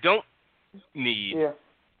 okay, I don't need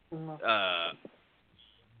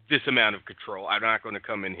this amount of control. I'm not going to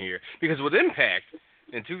come in here, because with Impact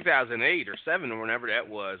in 2008 or 7 or whenever that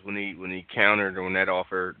was, when he countered on that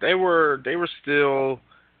offer, they were still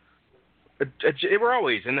they were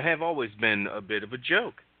always and have always been a bit of a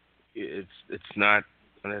joke. It's not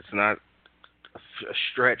a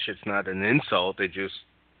stretch. It's not an insult. They just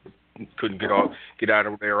couldn't get out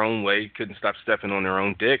of their own way, couldn't stop stepping on their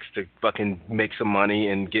own dicks to fucking make some money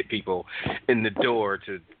and get people in the door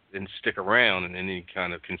and stick around in any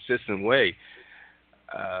kind of consistent way.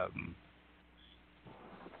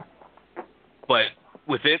 But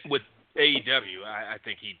with AEW, I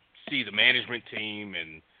think he'd see the management team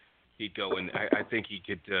and he'd go and I think he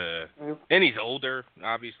could, and he's older,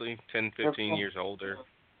 obviously, 10, 15 years older.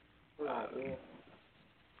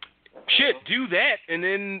 Do that, and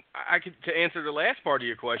then to answer the last part of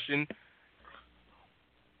your question,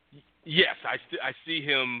 yes, I see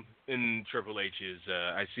him in Triple H's.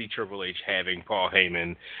 I see Triple H having Paul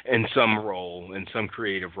Heyman in some role, in some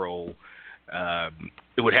creative role.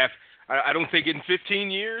 It would have. I don't think in 15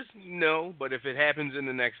 years, no, but if it happens in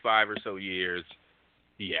the next 5 or so years,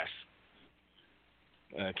 yes.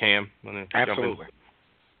 Cam, absolutely.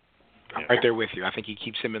 Yeah. I'm right there with you. I think he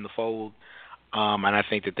keeps him in the fold. And I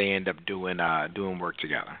think that they end up doing work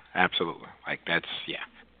together. Absolutely. Like that's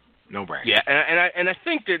no brainer. Yeah, and I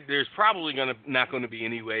think that there's probably not going to be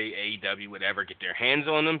any way AEW would ever get their hands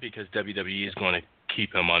on him because WWE is going to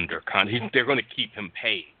keep him under contract. They're going to keep him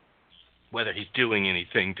paid, whether he's doing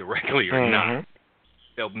anything directly or not.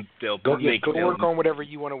 They'll go work on whatever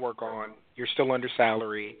you want to work on. You're still under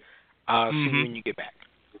salary. See you when you get back.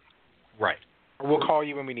 Right. Or we'll call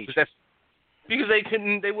you when we need you. Because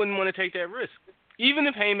they wouldn't want to take that risk. Even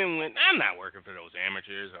if Heyman went, I'm not working for those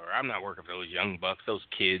amateurs, or I'm not working for those young bucks, those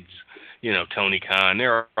kids, Tony Khan,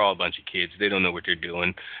 they're all a bunch of kids. They don't know what they're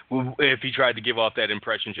doing. If he tried to give off that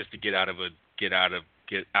impression just to get out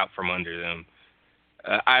from under them,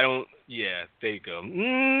 there you go.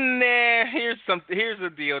 Nah, here's a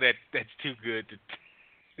deal that's too good to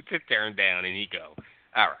turn down, and he go,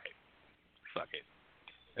 all right, fuck it.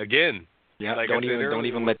 Again, like don't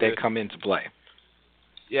even let that come into play.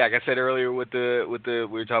 Yeah, like I said earlier, with the we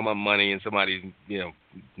were talking about money and somebody's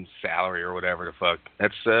salary or whatever the fuck.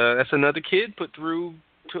 That's another kid put through.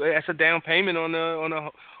 That's a down payment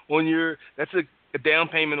that's a down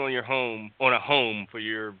payment on a home for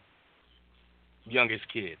your youngest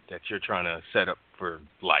kid that you're trying to set up for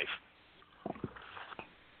life.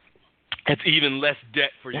 It's even less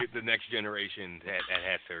debt for the next generation that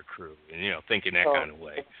has to accrue, and thinking that kind of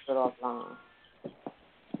way.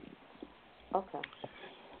 Okay.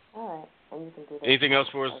 All right, and you can do that. Anything else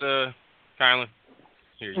for us, Kylan?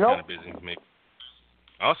 Here, you're kind of busy with me.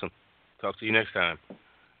 Awesome. Talk to you next time.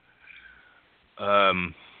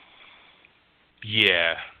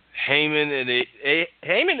 Yeah, Heyman and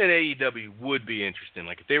AEW would be interesting.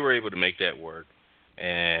 Like if they were able to make that work,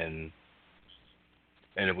 and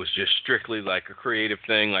it was just strictly like a creative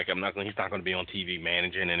thing. Like he's not going to be on TV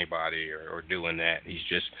managing anybody or doing that. He's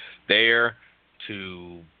just there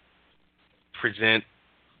to present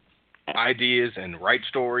ideas and write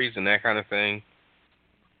stories and that kind of thing.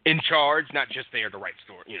 In charge, not just there to write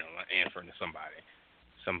story, answering to somebody.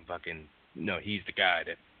 He's the guy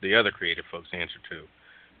that the other creative folks answer to.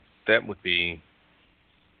 That would be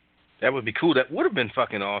cool. That would have been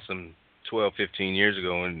fucking awesome 12, 15 years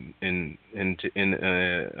ago in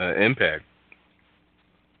Impact.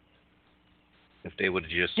 If they would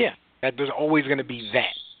have just there's always going to be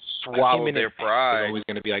that. Swallow their pride. There's always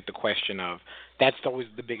going to be like the question of that's always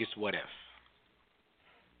the biggest what if.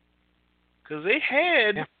 Because they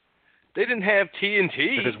didn't have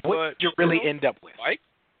TNT. Because what you really end up with. Mike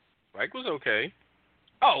was okay.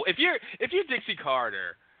 Oh, if you're Dixie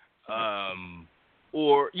Carter,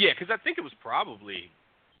 because I think it was probably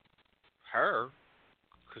her,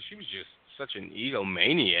 because she was just such an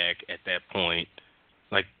egomaniac at that point.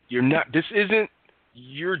 Like this isn't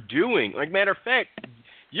you're doing. Like matter of fact,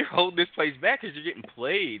 you're holding this place back because you're getting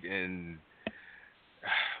played and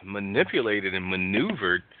manipulated and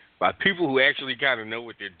maneuvered by people who actually kind of know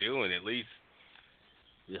what they're doing, at least.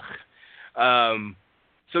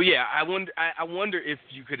 So yeah, I wonder if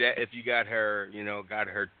you got her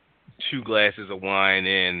 2 glasses of wine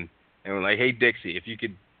in and were like, hey Dixie, if you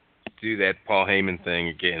could do that Paul Heyman thing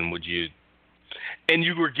again, would you? And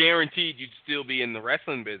you were guaranteed you'd still be in the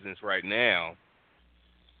wrestling business right now,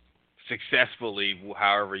 successfully,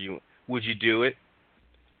 however would you do it?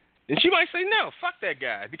 And she might say no, fuck that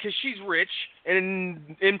guy, because she's rich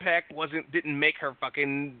and Impact didn't make her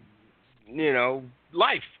fucking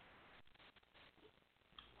life.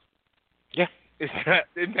 Yeah, it's not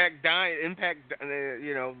Impact dying. Impact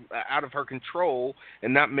out of her control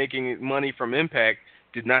and not making money from Impact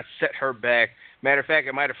did not set her back. Matter of fact,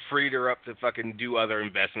 it might have freed her up to fucking do other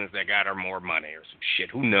investments that got her more money or some shit.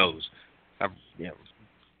 Who knows?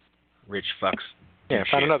 Rich fucks. Yeah,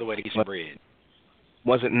 find another way to get some bread.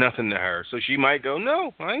 Wasn't nothing to her. So she might go,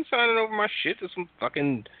 no, I ain't signing over my shit to some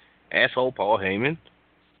fucking asshole Paul Heyman.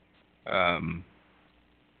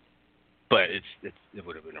 But it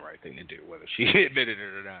would have been the right thing to do, whether she admitted it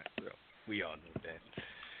or not. So we all know that.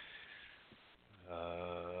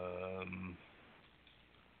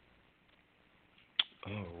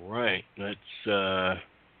 All right, let's.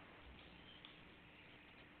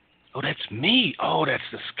 Oh, that's me. Oh, that's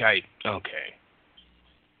the Skype. Okay.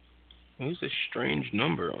 Who's this strange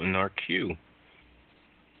number in our queue?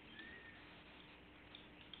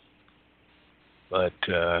 But,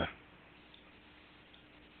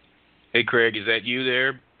 hey, Craig, is that you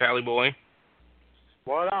there, Pally Boy?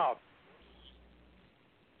 What up?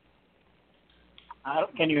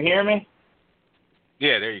 Can you hear me?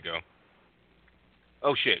 Yeah, there you go.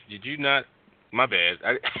 Oh, shit. Did you not? My bad.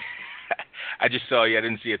 I just saw you. I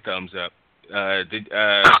didn't see a thumbs up.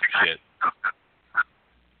 Shit.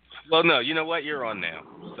 Well, no, you know what? You're on now.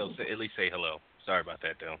 So at least say hello. Sorry about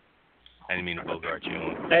that, though. I didn't mean to bogart you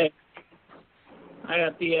on. Hey, I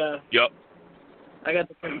got the Yup. I got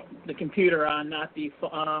the computer on, not the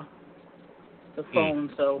phone,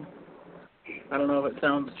 so I don't know if it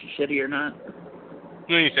sounds shitty or not.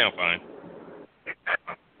 No, you sound fine.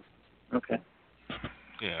 Okay.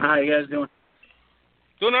 Yeah. How you guys doing?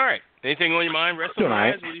 Doing all right. Anything on your mind, wrestling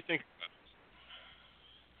wise? What do you think?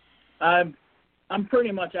 I'm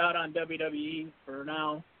pretty much out on WWE for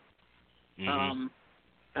now. Mm-hmm.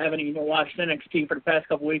 I haven't even watched NXT for the past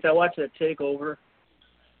couple weeks. I watched that TakeOver,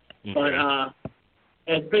 but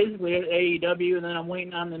it's basically AEW, and then I'm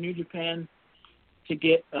waiting on the New Japan to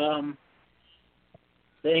get the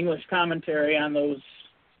English commentary on those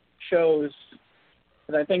shows.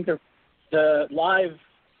 Because I think the live.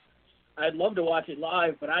 I'd love to watch it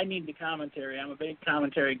live, but I need the commentary. I'm a big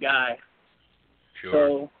commentary guy. Sure.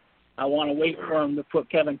 So I want to wait for them to put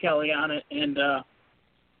Kevin Kelly on it and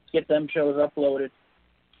get them shows uploaded.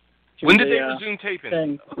 When did they resume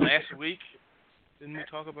taping? Last week? Didn't we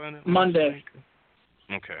talk about it? Monday.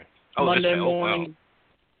 Okay. Monday morning. Wow.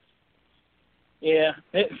 Yeah,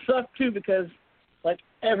 it sucked too because like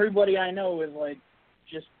everybody I know is like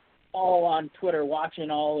just all on Twitter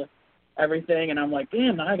watching everything, and I'm like,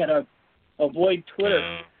 damn, I gotta avoid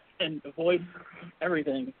Twitter and avoid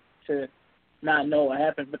everything to not know what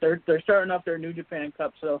happened. But they're starting up their New Japan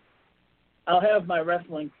Cup, so I'll have my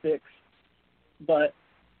wrestling fix. But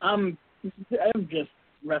I'm just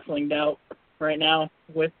wrestling out right now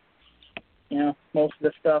with most of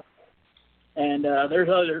the stuff, and there's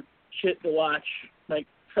other shit to watch, like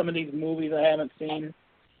some of these movies I haven't seen,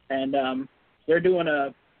 and they're doing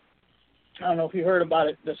I don't know if you heard about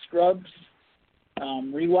it, the Scrubs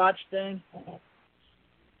rewatch thing.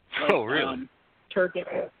 Like, oh, really? Turk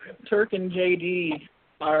and JD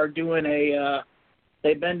are doing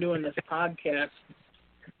they've been doing this podcast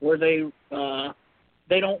where they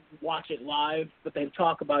don't watch it live, but they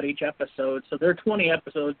talk about each episode. So they're 20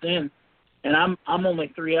 episodes in, and I'm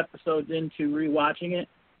only 3 episodes into rewatching it,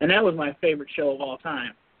 and that was my favorite show of all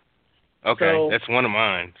time. Okay, so, that's one of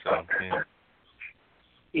mine. So yeah.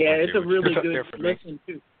 Yeah, it's a really good listen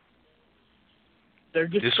to. They're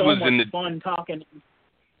just so much fun talking.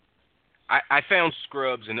 I found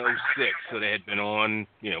Scrubs in 2006, so they had been on,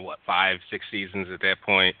 5, 6 seasons at that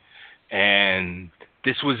point, and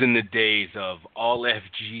this was in the days of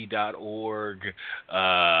allfg.org, this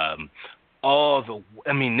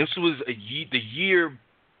was the year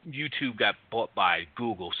YouTube got bought by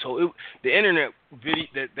Google, so the internet video,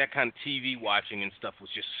 that kind of TV watching and stuff was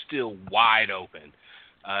just still wide open.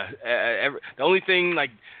 The only thing,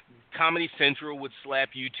 like Comedy Central would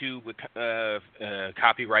slap YouTube with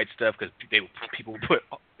copyright stuff because people would put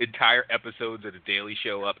entire episodes of The Daily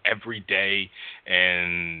Show up every day,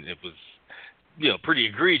 and it was pretty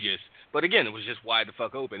egregious. But again, it was just wide the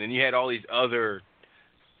fuck open, and you had all these other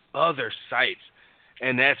sites,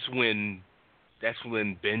 and that's when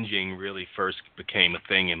binging really first became a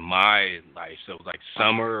thing in my life. So it was like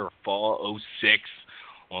summer or fall 2006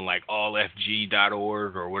 on like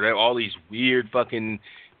allfg.org or whatever, all these weird fucking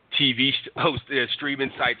TV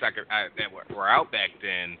streaming sites that were out back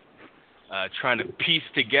then, trying to piece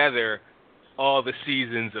together all the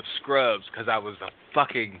seasons of Scrubs because I was a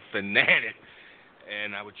fucking fanatic.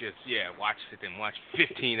 And I would just, watch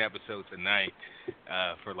 15 episodes a night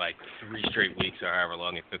for like 3 straight weeks or however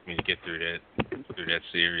long it took me to get through that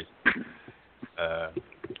series.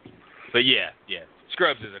 But yeah,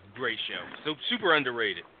 Scrubs is a great show. So super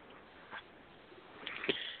underrated.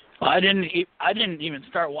 Well, I didn't even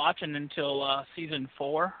start watching until season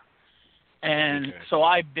 4, and so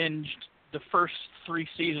I binged the first 3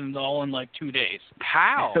 seasons all in like 2 days.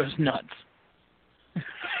 How? It was nuts.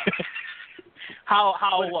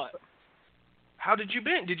 What? How did you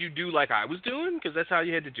binge? Did you do like I was doing? Because that's how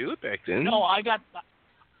you had to do it back then. No, I got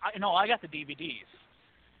the DVDs.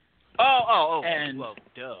 Oh. And well,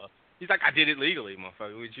 duh. He's like, I did it legally,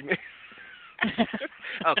 motherfucker. What you mean?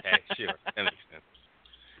 Okay, sure. That makes sense.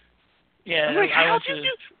 Yeah. I'm like, how did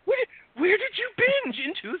you? Where did you binge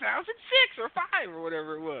in 2006 or 5 or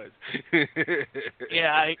whatever it was?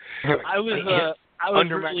 Yeah, I was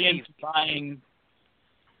really into buying.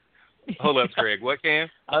 Hold up, Craig. What, Cam?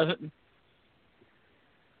 What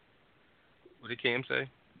did Cam say?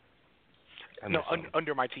 No,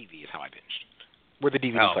 under my TV is how I binged. Where the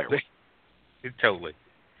DVD player was. Totally.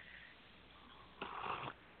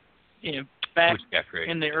 Yeah, back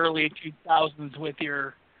in the early 2000s with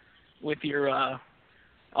your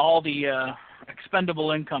all the expendable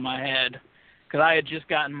income I had, because I had just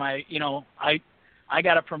gotten my, I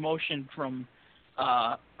got a promotion from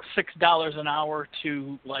 $6 an hour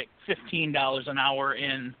to like $15 an hour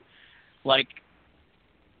in like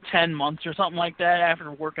 10 months or something like that after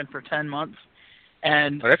working for 10 months.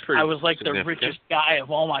 And that's pretty I was like the richest guy of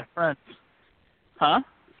all my friends. Huh?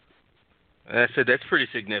 I said that's pretty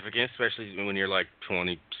significant, especially when you're like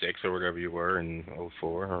 26 or whatever you were in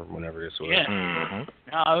 04 or whenever this was. Yeah.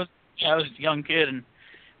 Mm-hmm. I was a young kid,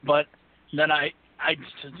 but then I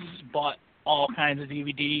just bought all kinds of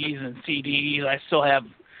DVDs and CDs. I still have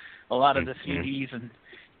a lot of the CDs,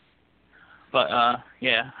 but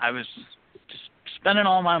I was just spending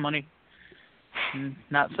all my money, and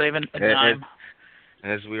not saving a dime.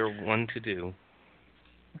 As we are one to do.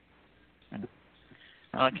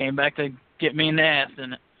 Well, it came back to get me in the ass,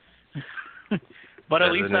 didn't it? But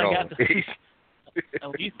at least I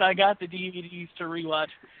got the DVDs to rewatch.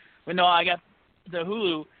 But no, I got the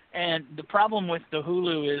Hulu, and the problem with the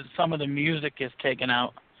Hulu is some of the music is taken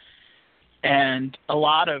out, and a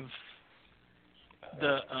lot of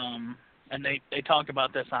the and they talk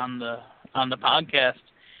about this on the podcast,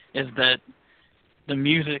 is that the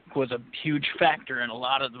music was a huge factor in a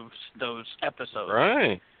lot of those episodes.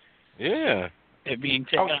 Right. Yeah. It being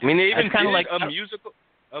taken. I mean, they even kind of did like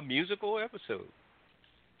a musical episode.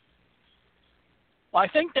 Well, I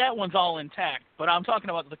think that one's all intact, but I'm talking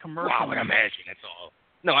about the commercial. Wow, I would imagine that's all.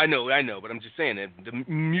 No, I know, but I'm just saying that the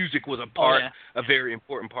music was a very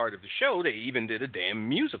important part of the show. They even did a damn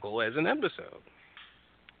musical as an episode.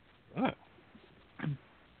 Oh.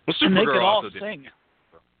 Well, and they could all also sing.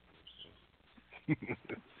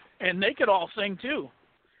 And they could all sing too.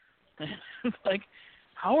 Like,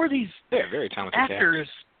 how are these very talented actors?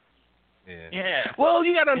 Yeah. Well,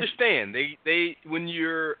 you got to understand, they when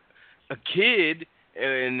you're a kid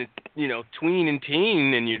and tween and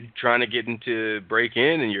teen, and you're trying to get into break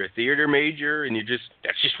in, and you're a theater major, and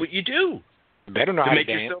that's just what you do. Better know how to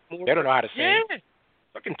dance. Better know how to sing. Yeah.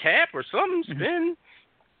 Fucking tap or something, spin,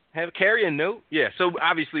 carry a note. Yeah. So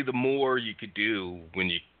obviously, the more you could do when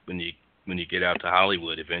you get out to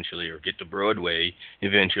Hollywood eventually, or get to Broadway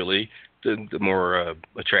eventually, the more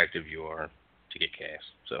attractive you are to get cast.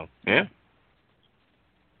 So yeah.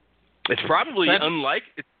 It's probably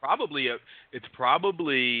It's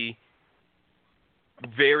probably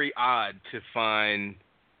very odd to find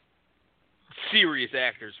serious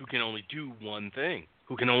actors who can only do one thing,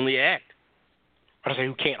 who can only act. I say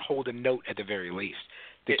who can't hold a note at the very least.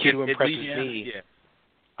 The kid who impresses me,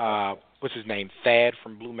 what's his name? Thad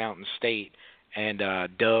from Blue Mountain State, and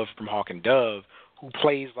Dove from Hawk and Dove, who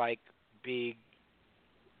plays like big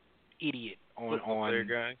idiot on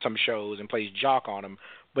some shows and plays jock on them,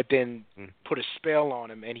 but then put a spell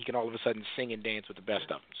on him, and he can all of a sudden sing and dance with the best of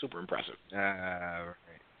them. Super impressive. Right.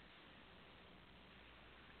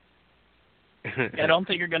 I don't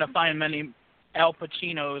think you're going to find many Al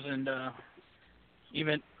Pacinos and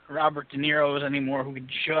even Robert De Niro's anymore who can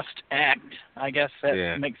just act. I guess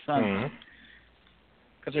that makes sense.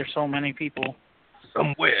 Because there's so many people.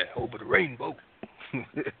 Somewhere over the rainbow.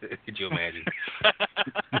 Could you imagine?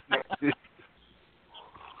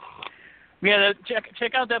 Yeah,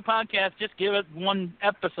 check out that podcast. Just give it one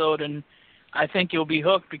episode, and I think you'll be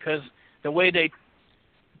hooked because the way they.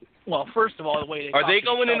 Well, first of all, the way they. Are they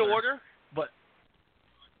going in order? But.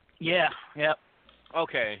 Yeah. Yep.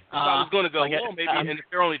 Okay. So I was going to go. maybe, and if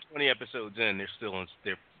they're only 20 episodes in,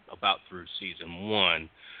 they're about through season 1.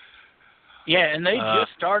 Yeah, and they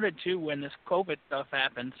just started too when this COVID stuff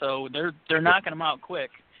happened, so they're knocking them out quick.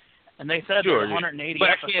 And they said there's 180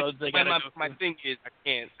 episodes they got to go my thing is I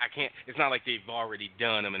can't. It's not like they've already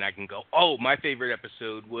done them, and I can go, oh, my favorite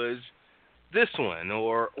episode was this one,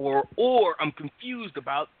 or I'm confused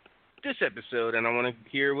about this episode, and I want to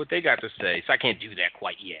hear what they got to say. So I can't do that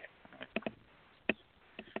quite yet.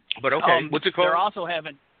 But okay, what's it called? They're also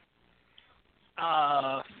having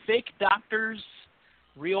Fake Doctors,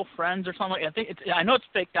 Real Friends, or something. I know it's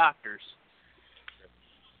Fake Doctors.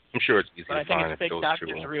 I'm sure it's easy but to I think find. It's Fake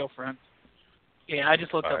Doctors, Real Friends. Yeah, I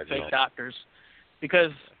just looked up Fake Doctors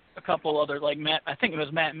because a couple other I think it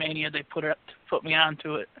was Matt Mania. They put me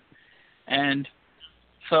onto it, and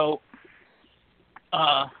so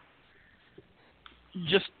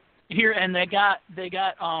just here, and they got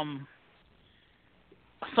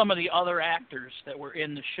some of the other actors that were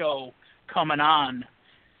in the show coming on,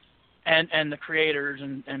 and the creators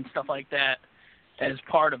and stuff like that as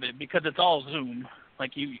part of it because it's all Zoom.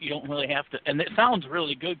 Like you don't really have to, and it sounds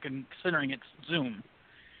really good considering it's Zoom.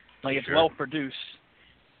 Like it's well produced,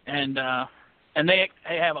 and they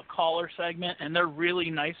have a caller segment, and they're really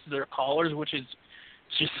nice to their callers, which is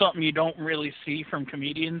just something you don't really see from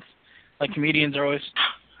comedians. Like comedians are always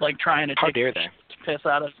like trying to take the piss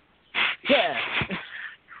out of. Yeah.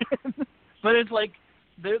 But it's like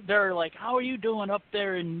they're like, how are you doing up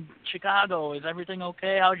there in Chicago? Is everything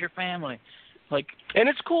okay? How's your family? Like, and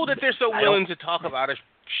it's cool that they're so I willing to talk about a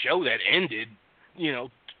show that ended, you know,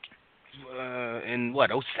 in what,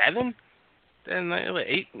 07? Then like,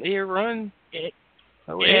 8-year run.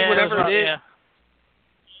 Whatever it is. Yeah.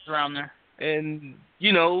 It's around there. And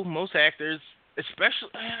you know, most actors, especially,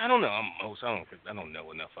 I don't know, I don't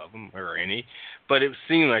know enough of them or any, but it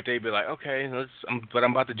seemed like they'd be like, okay, but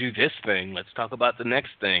I'm about to do this thing. Let's talk about the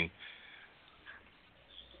next thing.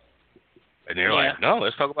 And they're like, no,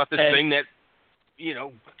 let's talk about this thing that, you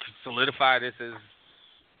know, solidified us as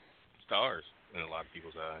stars in a lot of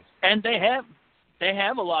people's eyes. And they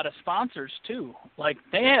have a lot of sponsors too. Like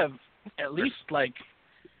they have at least like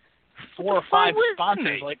 4 or 5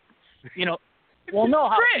 sponsors. Like, you know, well, no,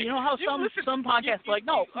 how some podcasts like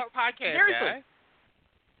no podcast seriously. guy.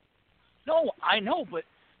 No, I know, but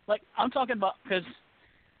like I'm talking about because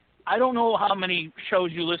I don't know how many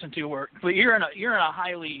shows you listen to, but you're in a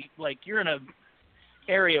highly like you're in a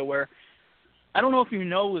area where I don't know if you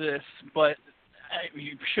know this, but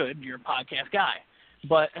you should. You're a podcast guy,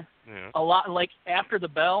 but a lot like After the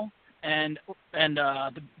Bell and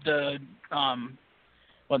the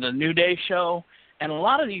New Day show and a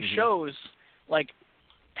lot of these shows like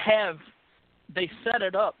they set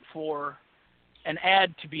it up for an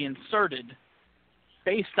ad to be inserted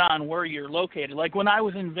based on where you're located. Like when I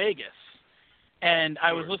was in Vegas and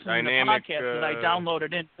I was listening to podcasts that I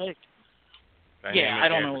downloaded in Vegas. I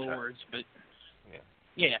don't know the words, but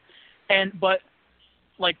yeah. But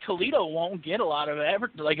like Toledo won't get a lot of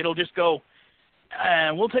like it'll just go,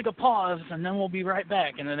 we'll take a pause and then we'll be right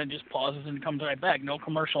back, and then it just pauses and comes right back, no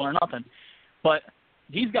commercial or nothing. But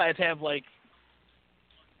these guys have like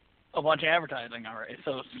a bunch of advertising already,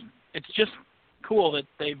 so it's just cool that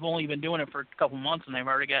they've only been doing it for a couple months and they've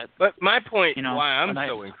already got. But my point, you know, why I'm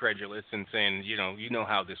so incredulous and saying, you know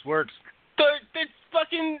how this works. The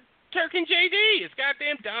fucking Turk and JD. It's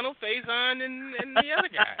goddamn Donald Faison and the other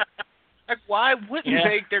guy. Like, why wouldn't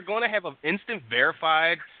they? They're going to have an instant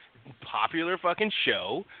verified, popular fucking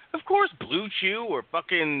show. Of course, Blue Chew or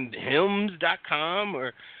fucking Hims.com,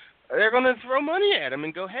 or they're going to throw money at them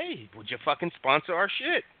and go, hey, would you fucking sponsor our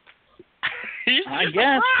shit? I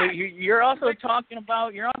guess, but you're also talking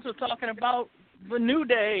about the New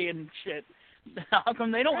Day and shit. How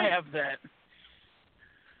come they don't have that?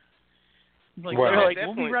 Like they're like,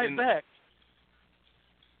 we'll be right back.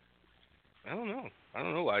 I don't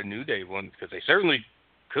know why New Day won, because they certainly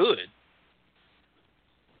could.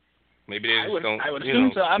 Maybe they just don't. I would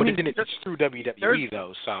assume so. I mean, it's through WWE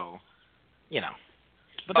though, so you know.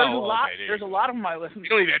 But there's a lot. There's a lot of them I listen to. You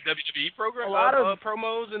don't even have WWE program. A lot of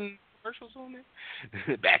promos and commercials on there.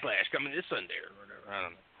 Backlash coming this Sunday or whatever. I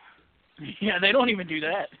don't know. Yeah, they don't even do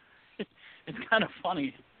that. It's kind of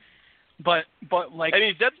funny. But like, I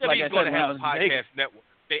mean, WWE like is going to have a in podcast Vegas, network.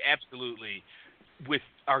 They absolutely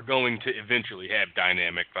are going to eventually have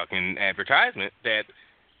dynamic fucking advertisement that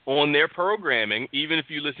on their programming, even if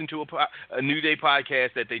you listen to a New Day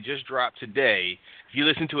podcast that they just dropped today, if you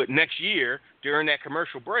listen to it next year during that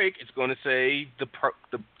commercial break, it's going to say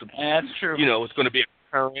that's true. You know, it's going to be a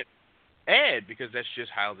current ad, because that's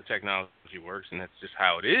just how the technology works, and that's just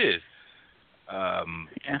how it is.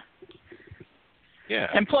 Yeah.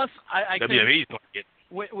 And plus, I think WWE's going to get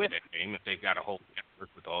with that game if they've got a whole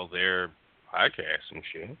network with all their podcasts and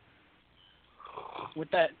shit. With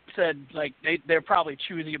that said, like they're probably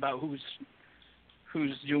choosy about who's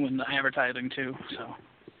doing the advertising too. So,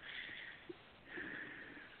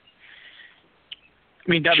 I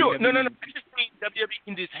mean, sure, WWE, no. I just mean WWE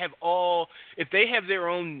can just have all. If they have their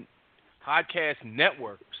own podcast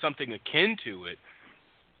network, something akin to it,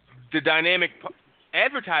 the dynamic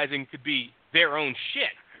advertising could be their own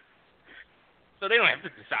shit. So they don't have to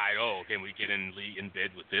decide, can we get in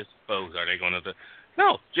bed with this? Are they going to?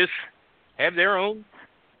 No, just have their own.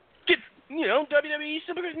 Get, WWE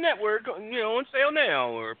Super Network, on sale now,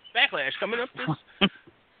 or Backlash coming up this,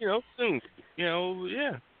 soon.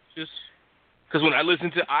 Just because when I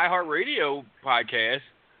listen to iHeartRadio podcasts,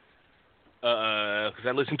 because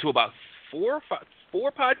I listen to about four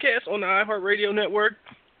podcasts on the iHeartRadio network,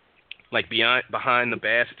 like Behind the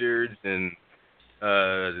Bastards and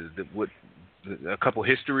a couple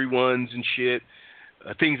history ones and shit,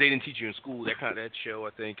 things they didn't teach you in school. That show,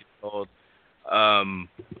 I think, is called.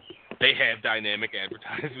 They have dynamic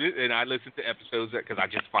advertisement, and I listen to episodes because I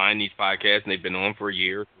just find these podcasts and they've been on for a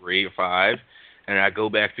year, 3 or 5, and I go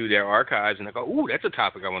back through their archives and I go, ooh, that's a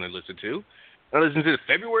topic I want to listen to. I listen to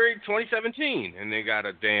February 2017, and they got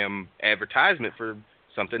a damn advertisement for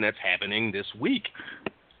something that's happening this week.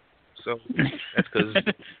 So that's because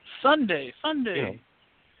Sunday.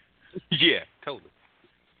 Yeah, totally.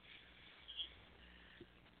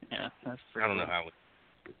 Yeah, that's. I don't know how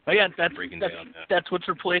But yeah, Breaking down that. that's what's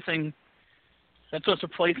replacing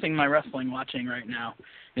my wrestling watching right now,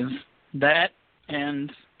 is that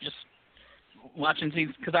and just watching these,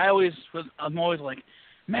 because I'm always like,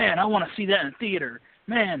 man, I want to see that in theater.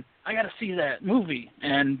 Man, I got to see that movie,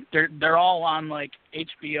 and they're all on like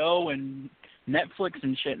HBO and Netflix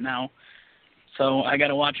and shit now, so I got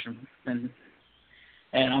to watch them, and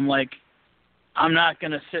I'm like, I'm not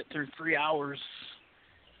gonna sit through 3 hours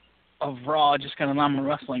of Raw just because I'm a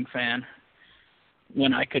wrestling fan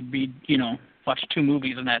when I could be, watch 2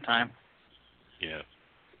 movies in that time. Yeah.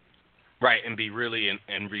 Right, and be really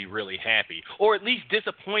happy, or at least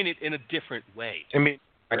disappointed in a different way. I mean,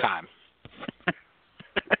 my time.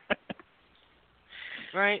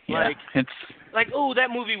 Right? Yeah, it's like, oh, that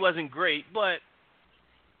movie wasn't great, but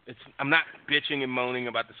I'm not bitching and moaning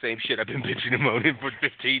about the same shit I've been bitching and moaning for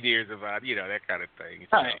 15 years about, that kind of thing.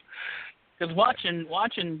 So. right. Because watching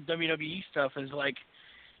WWE stuff is like,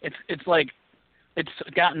 it's like, it's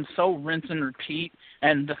gotten so rinse and repeat,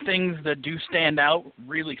 and the things that do stand out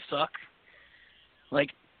really suck.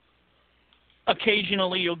 Like,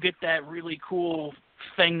 occasionally you'll get that really cool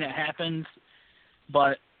thing that happens,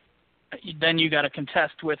 but then you got to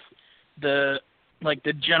contest with the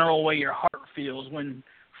general way your heart feels when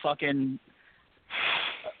fucking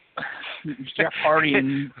Jeff Hardy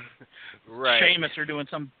and right. Sheamus are doing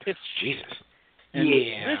some piss shit. Jesus. And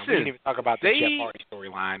Yeah, listen, we didn't even talk about the Jeff Hardy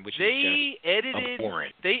storyline, which is just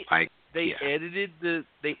abhorrent. They edited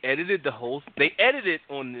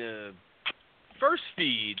on the first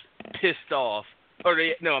feed pissed off,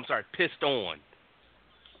 pissed on.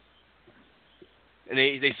 And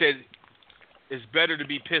they said it's better to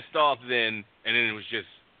be pissed off and then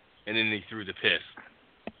they threw the piss.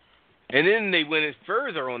 And then they went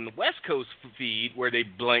further on the West Coast feed where they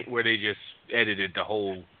just edited the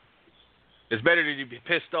whole. It's better to be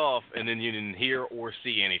pissed off and then you didn't hear or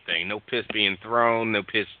see anything. No piss being thrown, no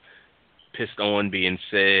pissed on being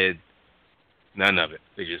said. None of it.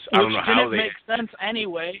 They just I don't know how they. Which didn't make sense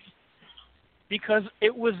anyway, because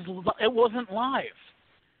it wasn't live.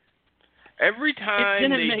 Every time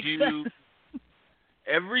they do. Sense.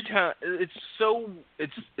 Every time it's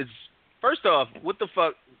first off, what the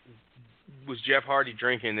fuck was Jeff Hardy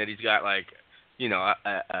drinking that he's got like,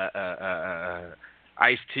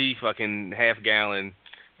 iced tea fucking half-gallon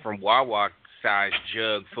from Wawa size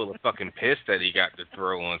jug full of fucking piss that he got to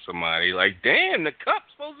throw on somebody. Like, damn, the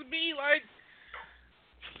cup's supposed to be like,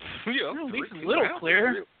 at least a little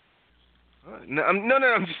clear. No,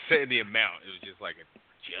 I'm just saying the amount. It was just like a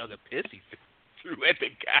jug of piss he threw at the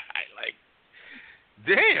guy. Like,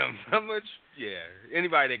 damn, how much? Yeah,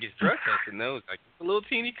 anybody that gets drug tested knows, like, a little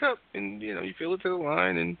teeny cup, and you fill it to the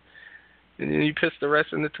line, and then you piss the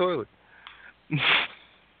rest in the toilet.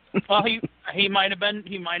 Well, he might have been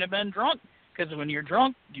drunk, because when you're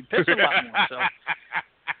drunk, you piss a lot more. So.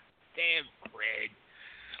 Damn, Craig.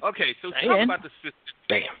 Okay, so talk about the system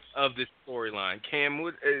of this storyline, Cam.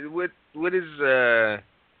 What is going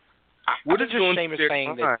through their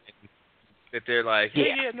mind that they're like,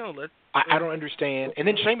 let's. I don't understand. And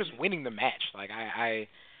then Sheamus winning the match, like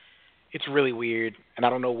it's really weird, and I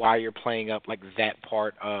don't know why you're playing up like that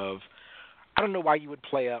part of. I don't know why you would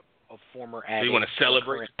play up a former addict. So you want to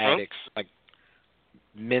celebrate addicts like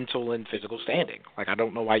mental and physical standing. Like, I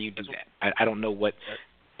don't know why you do that. I don't know what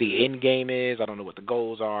the end game is. I don't know what the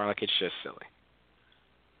goals are. Like, it's just silly.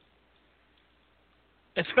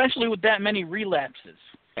 Especially with that many relapses.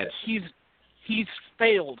 Yes. He's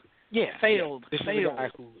failed. Yeah. Failed. This failed. is a guy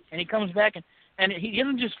who... And he comes back and he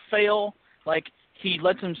doesn't just fail like he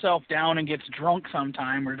lets himself down and gets drunk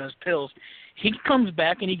sometime or does pills. He comes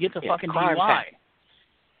back and he gets a fucking DUI.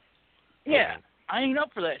 Yeah. I ain't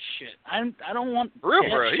up for that shit. I don't want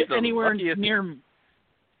that shit anywhere near.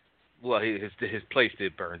 Well, his place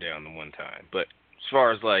did burn down the one time, but as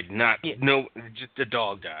far as like just the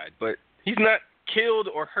dog died, but he's not killed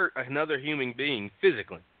or hurt another human being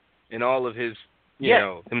physically. In all of his,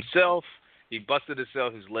 himself, he busted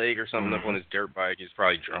himself, his leg or something up on his dirt bike. He's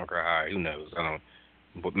probably drunk or high. Who knows?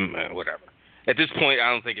 Whatever. At this point,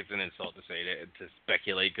 I don't think it's an insult to say that, to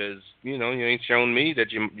speculate, because you ain't shown me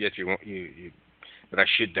that you but I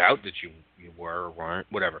should doubt that you were or weren't,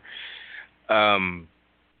 whatever. I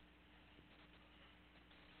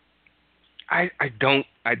don't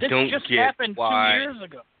just get happened why. 2 years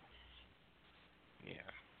ago.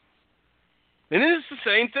 Yeah. And then it's the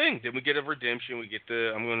same thing. Then we get a redemption. We get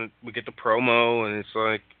the promo, and it's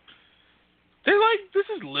like they're like, this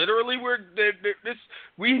is literally where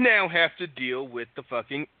we now have to deal with the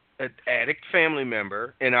fucking addict family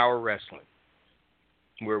member in our wrestling.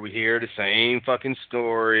 Where we hear the same fucking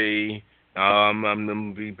story I'm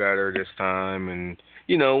gonna be better this time, and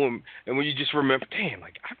and when you just remember, damn,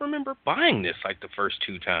 like I remember buying this like the first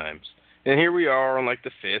 2 times, and here we are on like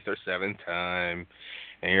the 5th or 7th time,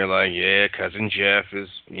 and you're like, yeah, cousin Jeff is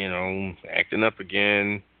acting up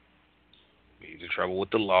again. He's in trouble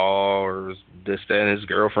with the law, or this, that, and his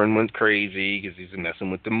girlfriend went crazy because he's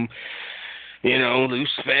messing with them,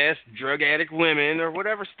 loose, fast, drug addict women or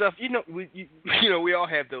whatever stuff. We all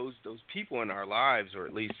have those people in our lives, or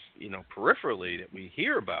at least peripherally, that we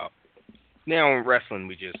hear about. Now in wrestling,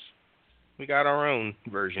 we got our own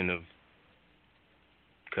version of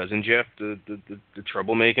cousin Jeff, the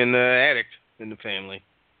troublemaking addict in the family.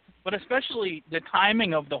 But especially the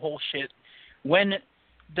timing of the whole shit when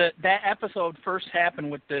that episode first happened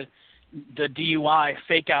with the DUI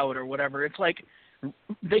fake out or whatever. It's like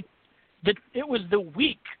it was the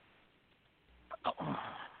week.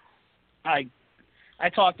 I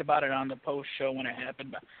talked about it on the post show when it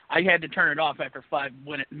happened, but I had to turn it off after 5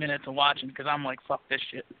 minutes of watching because I'm like, fuck this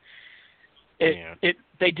shit.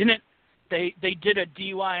 They did a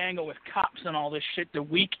DUI angle with cops and all this shit the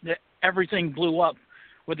week that everything blew up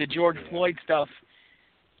with the George Floyd stuff,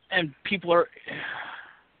 and people are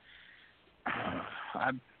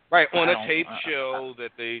right on a tape show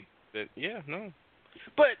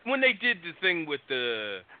But when they did the thing with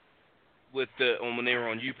when they were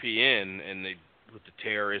on UPN and with the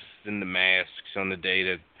terrorists and the masks on the day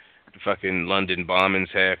that the fucking London bombings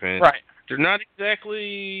happened, right? They're not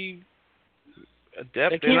exactly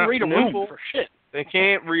adept. They can't read a room for shit. They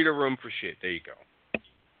can't read a room for shit. There you go.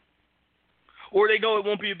 Or they know it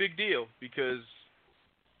won't be a big deal because,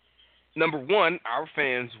 number one, our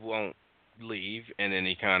fans won't leave in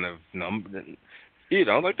any kind of number.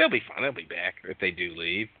 They'll be fine. They'll be back if they do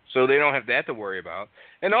leave. So they don't have that to worry about.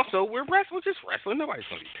 And also, we're just wrestling. Nobody's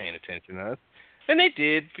going to be paying attention to us. And they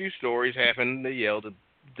did. A few stories happened. They yelled at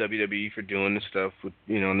WWE for doing the stuff with,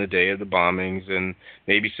 on the day of the bombings. And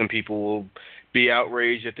maybe some people will be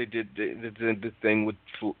outraged that they did the thing with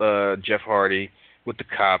Jeff Hardy with the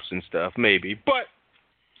cops and stuff. Maybe. But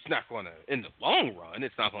it's not going to, in the long run,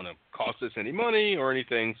 it's not going to cost us any money or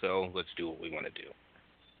anything. So let's do what we want to do.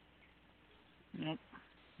 Yep.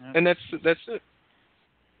 And that's it. That's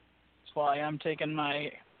why I'm taking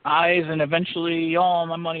my eyes and eventually all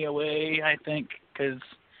my money away, I think, because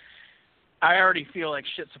I already feel like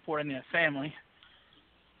shit supporting that family.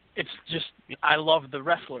 It's just, I love the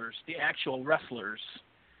wrestlers, the actual wrestlers.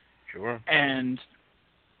 Sure. And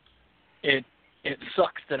it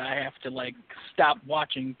sucks that I have to, stop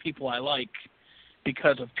watching people I like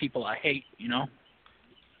because of people I hate,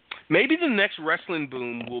 Maybe the next wrestling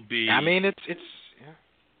boom will be...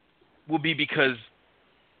 will be because,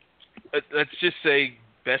 let's just say,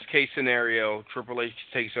 best case scenario, Triple H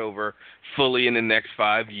takes over fully in the next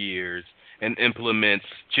 5 years and implements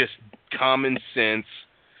just common sense.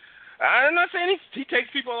 I'm not saying he takes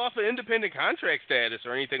people off of independent contract status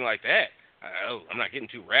or anything like that. I'm not getting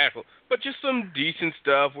too radical. But just some decent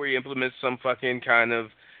stuff where he implements some fucking kind of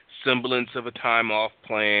semblance of a time-off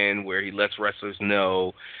plan where he lets wrestlers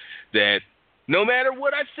know that no matter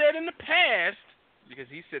what I've said in the past, because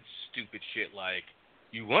he said stupid shit like,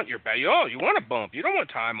 you want your you want a bump. You don't want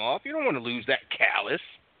time off. You don't want to lose that callus.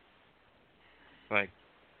 Like,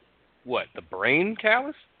 what, the brain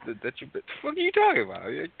callus? What are you talking about?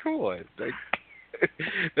 Come on.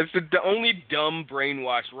 That's the only dumb,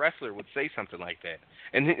 brainwashed wrestler would say something like that.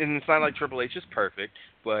 And it's not like Triple H is perfect,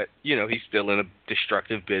 but, he's still in a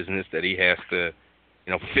destructive business that he has to,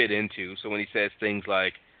 fit into. So when he says things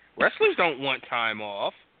like, wrestlers don't want time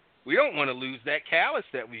off. We don't want to lose that callus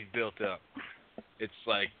that we've built up. It's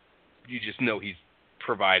like you just know he's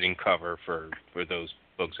providing cover for those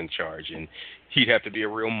folks in charge, and he'd have to be a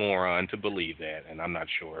real moron to believe that, and I'm not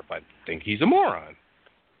sure if I think he's a moron.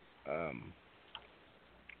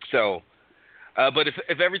 But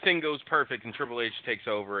if everything goes perfect and Triple H takes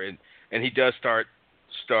over and he does start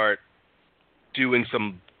doing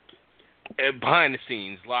some behind the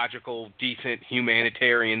scenes, logical, decent,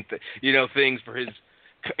 humanitarian, things for his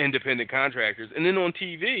independent contractors, and then on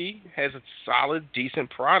TV has a solid, decent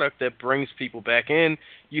product that brings people back in,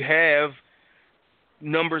 you have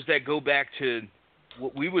numbers that go back to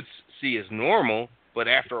what we would see as normal, but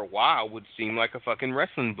after a while would seem like a fucking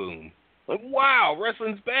wrestling boom. Like, wow,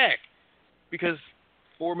 wrestling's back. Because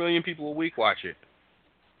 4 million people a week watch it.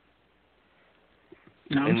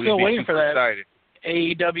 No, I'm still waiting for that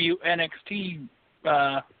AEW NXT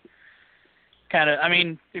kind of. I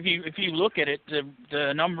mean, if you look at it,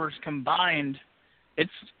 the numbers combined,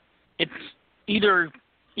 it's either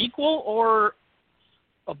equal or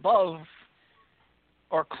above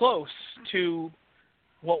or close to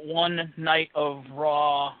what one night of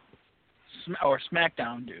Raw, or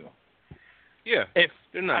SmackDown do. Yeah. If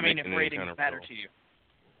they're not if making any ratings kind of matter real to you.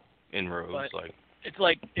 inroads, But like it's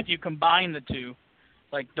like if you combine the two,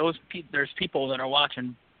 like there's people that are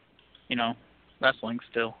watching, wrestling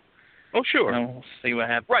still. Oh, sure. We'll see what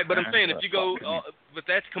happens. Right, but I'm saying if But you go, but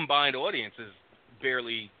that's combined audience is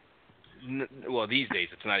barely. Well, these days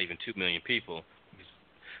it's not even 2 million people.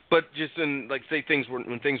 But just in say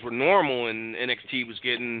when things were normal and NXT was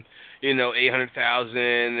getting 800,000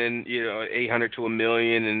 and 800 to 1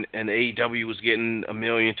 million and AEW was getting 1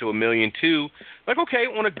 million to 1.2 million. Like, okay,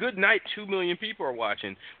 on a good night 2 million people are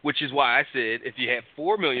watching, which is why I said if you had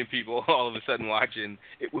 4 million people all of a sudden watching,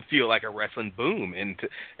 it would feel like a wrestling boom.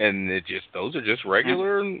 And those are just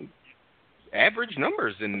regular average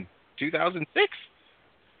numbers in 2006.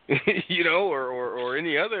 or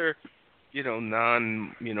any other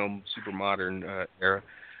super modern era.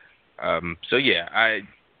 So yeah,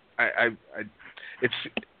 it's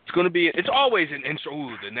going to be, it's always an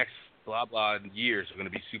the next blah blah years are going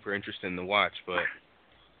to be super interesting to watch, but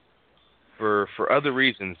for other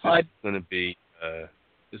reasons, it's going to be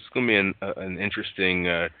an interesting.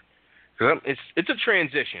 It's a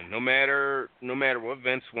transition. No matter what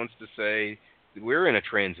Vince wants to say, we're in a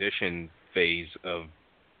transition phase of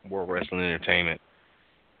World Wrestling Entertainment.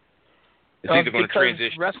 It's either going to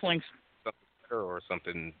transition wrestling's something better or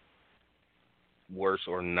something worse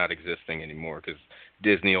or not existing anymore because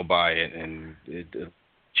Disney will buy it and it'll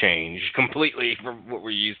change completely from what we're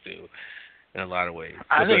used to in a lot of ways.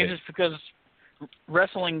 I think it's just because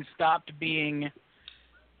wrestling stopped being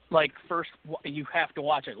like first you have to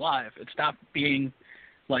watch it live. It stopped being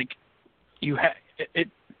like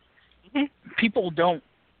people don't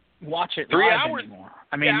watch it 3 live hours anymore.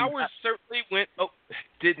 3 hours certainly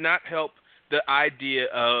did not help the idea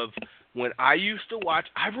of when I used to watch.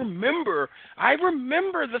 I remember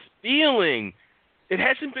the feeling. It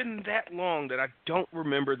hasn't been that long that I don't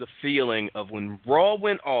remember the feeling of when Raw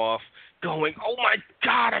went off going, oh my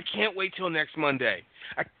God, I can't wait till next Monday.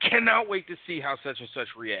 I cannot wait to see how such and such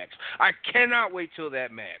reacts. I cannot wait till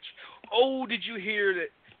that match. Oh, did you hear that?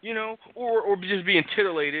 Or just being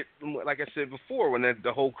titillated, like I said before, when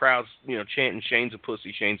the whole crowd's, chanting Shane's a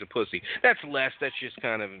pussy, Shane's a pussy. That's less. That's just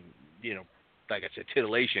kind of, like I said,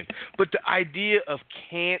 titillation. But the idea of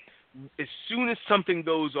as soon as something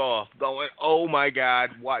goes off, going, oh my God,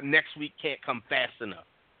 what next week can't come fast enough.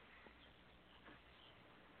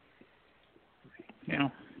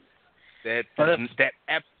 That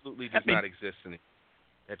absolutely does not exist anymore.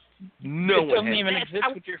 That's no it one doesn't has. even exist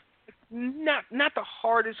with your. Not the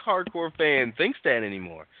hardest hardcore fan thinks that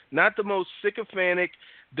anymore. Not the most sycophantic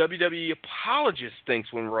WWE apologist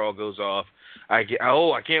thinks when Raw goes off. I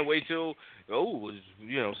can't wait till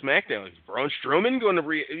SmackDown. Is Braun Strowman going to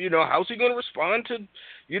how's he going to respond to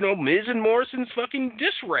Miz and Morrison's fucking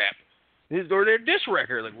diss rap or their diss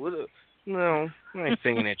record? Like what? No, I ain't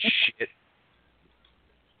thinking that shit.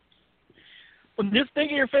 Well, just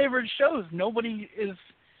think of your favorite shows. Nobody is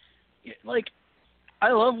like. I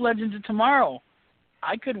love Legends of Tomorrow.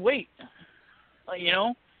 I could wait.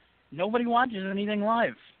 Nobody watches anything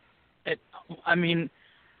live. I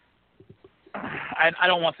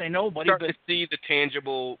don't want to say nobody, Start to see the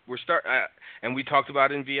tangible. And we talked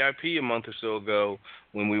about it in VIP a month or so ago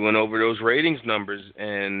when we went over those ratings numbers,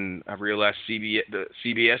 and I realized the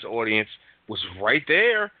CBS audience was right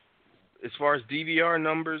there as far as DVR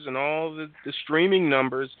numbers and all the streaming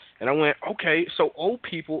numbers, and I went, okay, so old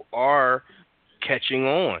people are catching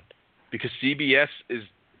on because CBS is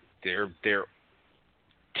their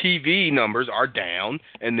TV numbers are down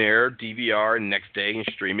and their DVR and next day and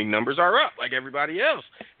streaming numbers are up like everybody else,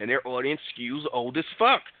 and their audience skews old as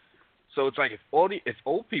fuck. So it's like if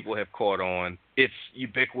old people have caught on, it's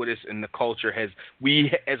ubiquitous, and the culture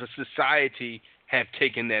we as a society have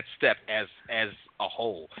taken that step as a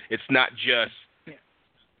whole. It's not just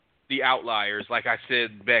the outliers, like I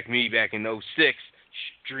said back in 06.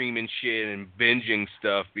 Streaming shit and binging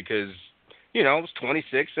stuff because, I was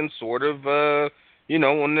 26 and sort of, on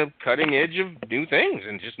the cutting edge of new things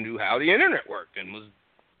and just knew how the internet worked and was,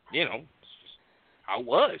 how it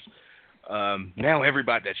was. Now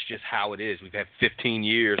everybody, that's just how it is. We've had 15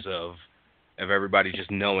 years of everybody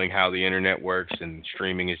just knowing how the internet works, and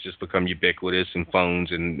streaming has just become ubiquitous, and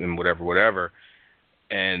phones and whatever.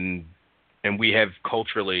 And we have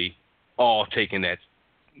culturally all taken that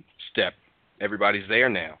step. Everybody's there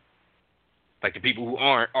now. Like the people who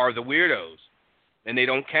aren't are the weirdos, and they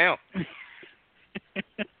don't count.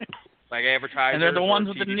 Like advertisers. And they're the ones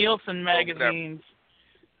with TV the Nielsen magazines.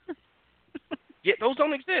 Yeah, those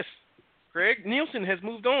don't exist. Craig, Nielsen has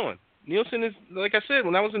moved on. Nielsen is, like I said,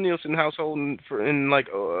 when I was a Nielsen household in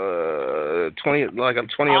 2011,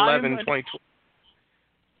 2012,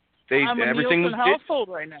 I'm a everything Nielsen was household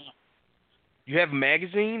right now. You have a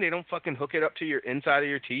magazine. They don't fucking hook it up to your inside of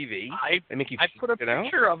your TV. They make you I put a it out?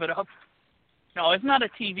 picture of it up. No, it's not a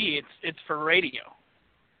TV. It's for radio.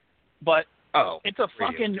 But it's a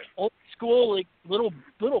fucking old school like little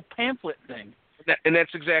pamphlet thing. And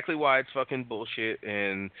that's exactly why it's fucking bullshit.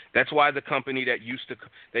 And that's why the company that used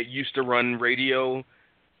to run radio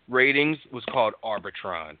ratings was called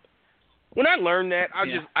Arbitron. When I learned that,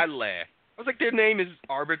 I laughed. I was like, their name is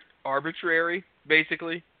arbitrary,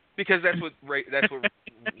 basically. Because that's what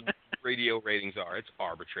radio ratings are. It's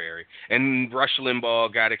arbitrary. And Rush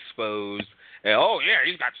Limbaugh got exposed. And,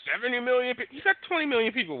 he's got 70 million people. He's got 20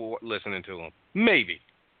 million people listening to him. Maybe.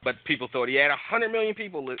 But people thought he had 100 million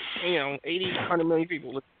people, 80, 100 million people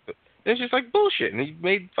listening to him. And it's just like bullshit. And he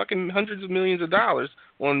made fucking hundreds of millions of dollars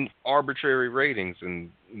on arbitrary ratings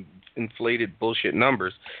and inflated bullshit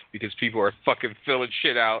numbers because people are fucking filling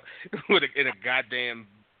shit out in a goddamn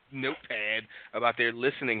notepad about their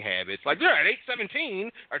listening habits. Like, at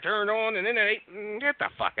 8:17 are turned on, and then at 8, get the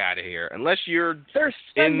fuck out of here. Unless they're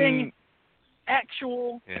sending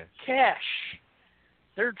actual cash.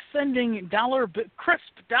 They're sending crisp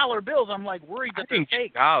dollar bills. I'm like worried that they're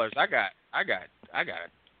fake. Dollars. I got a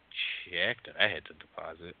check that I had to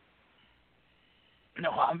deposit.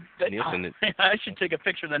 No, I should take a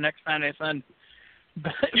picture the next time they send.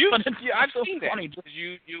 I've so seen funny. that.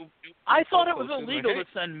 I thought it was illegal to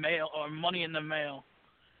send mail or money in the mail.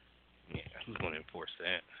 Yeah, who's going to enforce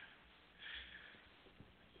that?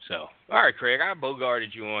 So, all right, Craig, I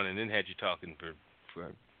bogarted you on and then had you talking for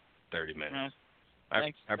 30 minutes. Well,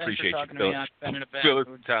 I appreciate thanks for you filling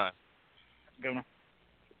the time. Good one.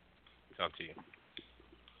 Talk to you.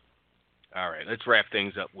 All right, let's wrap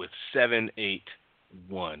things up with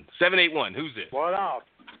 781. 781, who's this? What up?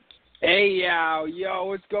 Hey, yo,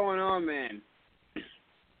 what's going on, man?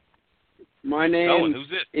 My name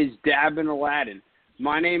is Dabin Aladdin.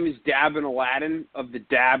 My name is Dabin Aladdin of the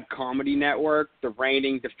Dab Comedy Network, the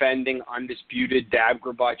reigning, defending, undisputed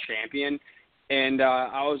Dabgrabah champion. And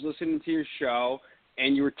I was listening to your show,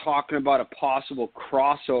 and you were talking about a possible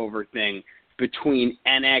crossover thing between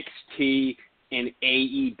NXT and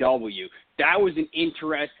AEW. That was an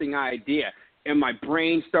interesting idea, and my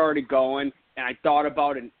brain started going, and I thought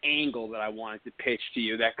about an angle that I wanted to pitch to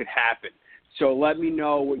you that could happen. So let me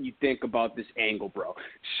know what you think about this angle, bro.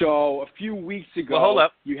 So a few weeks ago, hold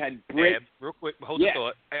up. You had Britt. Real quick, hold the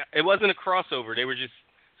thought. It wasn't a crossover. They were just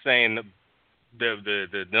saying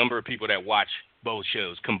the number of people that watch both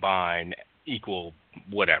shows combined equal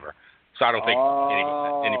whatever. So I don't think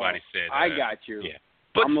anybody said I got you. Yeah.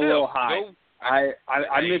 But I'm a little high.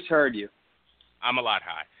 I misheard you. I'm a lot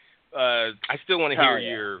high. I still want to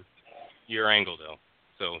hear your angle, though.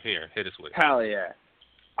 So here, hit us with it. Hell yeah.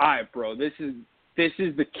 All right, bro. This is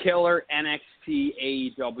the killer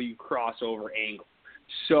NXT AEW crossover angle.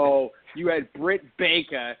 So you had Britt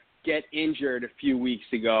Baker get injured a few weeks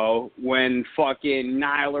ago when fucking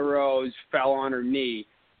Nyla Rose fell on her knee.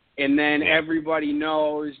 And then everybody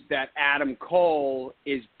knows that Adam Cole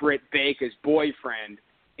is Britt Baker's boyfriend,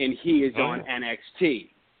 and he is on NXT.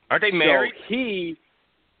 Are they married?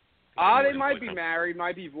 So they might be married,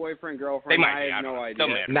 might be boyfriend, girlfriend. They might I be. have no idea.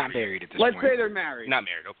 Not married at this Let's point. say they're married. Not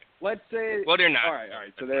married, okay. Let's say. Well, they're not. All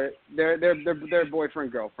right. So they're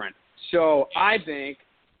boyfriend, girlfriend. So I think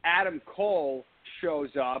Adam Cole shows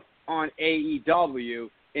up on AEW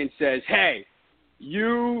and says, "Hey,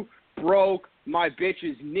 you broke my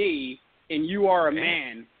bitch's knee, and you are a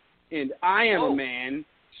man, and I am a man.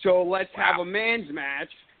 So let's have a man's match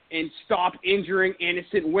and stop injuring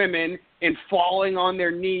innocent women and falling on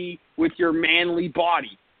their knee with your manly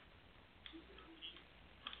body."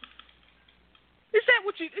 Isn't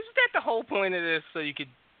that the whole point of this? So you could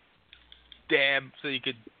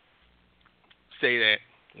say that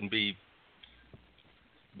and be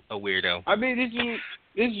a weirdo. I mean, this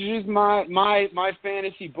is just my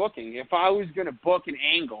fantasy booking. If I was going to book an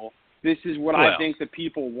angle, this is what I think the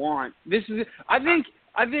people want. I think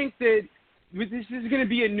that this is going to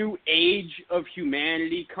be a new age of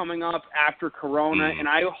humanity coming up after Corona, and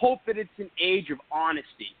I hope that it's an age of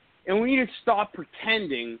honesty. And we need to stop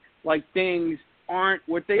pretending like things aren't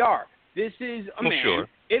what they are. This is a man. Sure.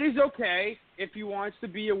 It is okay if he wants to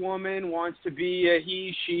be a woman, wants to be a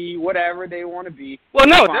he, she, whatever they want to be. Well,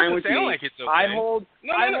 no, it fine doesn't with sound me. like it's okay.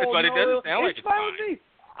 But it doesn't sound like it's fine. With me.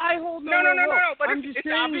 I hold no. No, but I'm it's just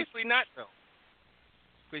saying, obviously not so.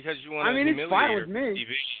 Because you want to it's fine with me.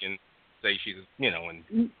 TV and say she's,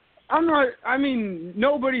 and I'm not. I mean,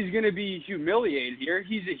 nobody's going to be humiliated here.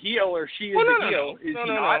 He's a heel, or she is a heel. Is he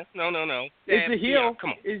not? No. Is a heel? Yeah,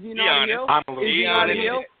 come on. Is he not a heel? Is he not a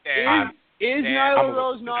heel? Is Nyla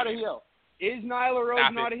Rose not a heel? Is Nyla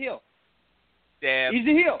Rose not a heel? Dab. He's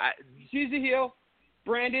a heel. She's a heel.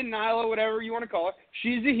 Brandon, Nyla, whatever you want to call her,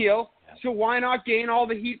 she's a heel. So why not gain all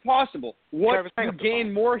the heat possible? What would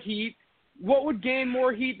gain more heat? What would gain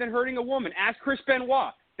more heat than hurting a woman? Ask Chris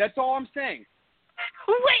Benoit. That's all I'm saying.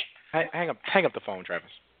 Wait. Hang up the phone, Travis.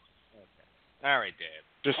 Okay. All right, Dad.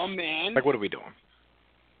 Just a man. Like, what are we doing?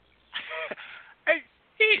 Okay.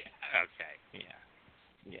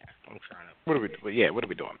 Yeah. I'm trying to. What are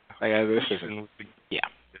we doing? Like, this isn't. Yeah.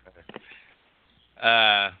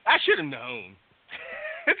 I should have known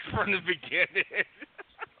from the beginning.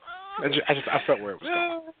 I felt where it was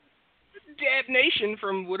going. Dab Nation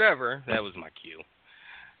from whatever. That was my cue.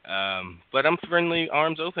 But I'm a friendly,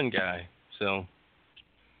 arms open guy. So,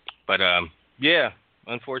 but yeah.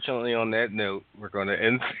 Unfortunately, on that note, we're going to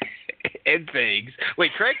end things.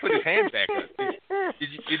 Wait, Craig put his hand back up.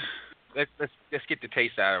 Let's get the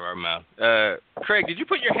taste out of our mouth. Craig, did you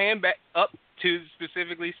put your hand back up to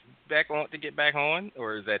specifically back on to get back on,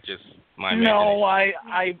 or is that just my imagination? No,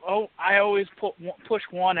 I always push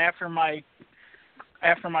one after my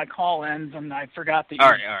call ends, and I forgot that you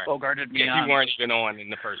bogarted me on. You weren't even on in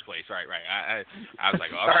the first place. Right. I was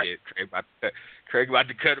like, oh, shit, Craig about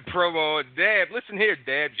to cut a promo on Dab. Listen here,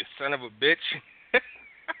 Dab, you son of a bitch.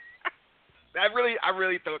 I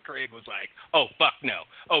really thought Craig was like, oh, fuck no.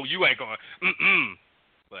 Oh, you ain't going,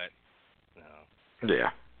 But, no.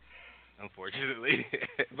 Yeah. Unfortunately.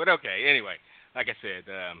 But okay, anyway, like I said,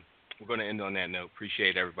 we're going to end on that note.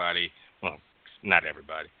 Appreciate everybody. Well, not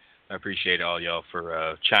everybody. I appreciate all y'all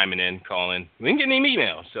for chiming in, calling. We didn't get any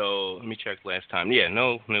emails, so let me check last time. Yeah,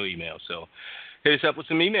 no emails. So hit us up with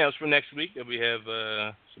some emails for next week that we have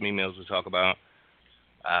some emails to talk about.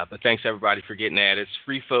 But thanks, everybody, for getting at us.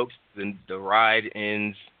 Free folks, the ride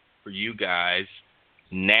ends for you guys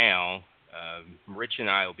now. Rich and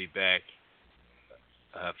I will be back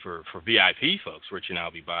for VIP folks. Rich and I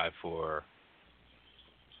will be by for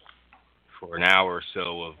an hour or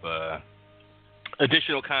so of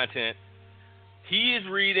additional content. He is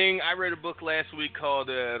reading. I read a book last week called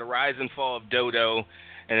The Rise and Fall of Dodo,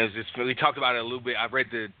 and it was just, we talked about it a little bit. I read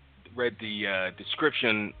the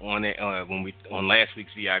description on it on last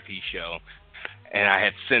week's VIP show, and I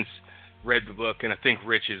had since read the book, and I think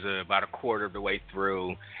Rich is about a quarter of the way through,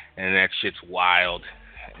 and that shit's wild.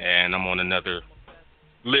 And I'm on another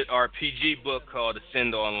lit RPG book called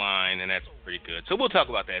Ascend Online, and that's pretty good. So we'll talk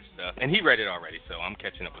about that stuff. And he read it already, so I'm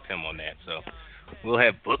catching up with him on that. So we'll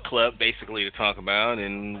have book club basically to talk about,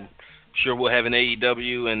 and I'm sure we'll have an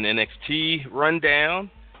AEW and NXT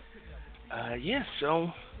rundown.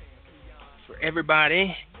 So for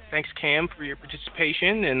everybody, thanks Cam for your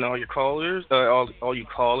participation and all your callers, all you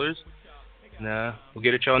callers. And we'll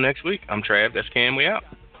get at y'all next week. I'm Trav. That's Cam. We out.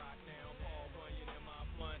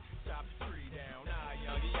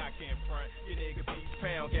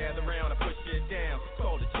 Gather round and push it down.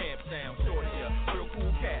 Call the champ sound. Shorty, real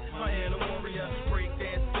cool cat. I am a warrior. Break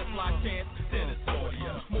dance, just like chance. Then it's for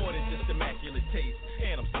ya. More than just immaculate taste.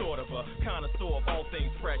 And I'm sort of a connoisseur of all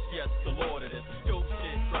things fresh. Yes, the Lord of this. Dope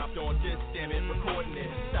shit dropped on this, damn it, recording it.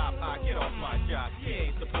 Stop, I get off my job. He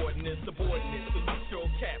ain't supporting this, subordinate. Salute your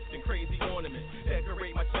caps and crazy ornaments.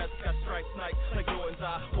 Decorate my chest, got stripes night like Jordan's.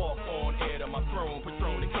 I walk on air to my throne.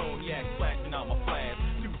 Patron and cognac, flashing out my flash.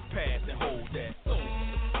 Tooth pass and hold that.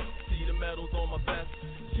 Medals on my vest,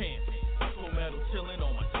 champion. Full medal chilling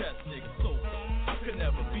on my chest, nigga. So could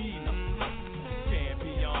never be nothing.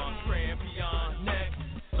 Champion, next.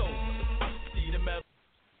 So see the medal.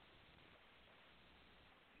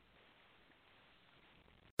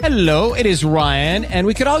 Hello, it is Ryan, and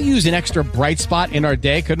we could all use an extra bright spot in our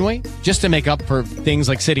day, couldn't we? Just to make up for things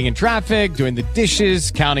like sitting in traffic, doing the dishes,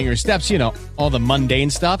 counting your steps, all the mundane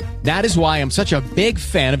stuff. That is why I'm such a big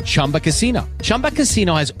fan of Chumba Casino. Chumba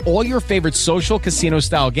Casino has all your favorite social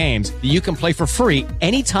casino-style games that you can play for free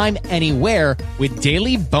anytime, anywhere with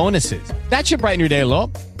daily bonuses. That should brighten your day a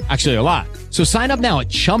little. Actually, a lot. So sign up now at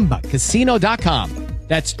ChumbaCasino.com.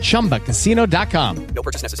 That's ChumbaCasino.com. No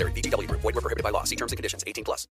purchase necessary. VGW Group. Void where prohibited by law. See terms and conditions. 18+.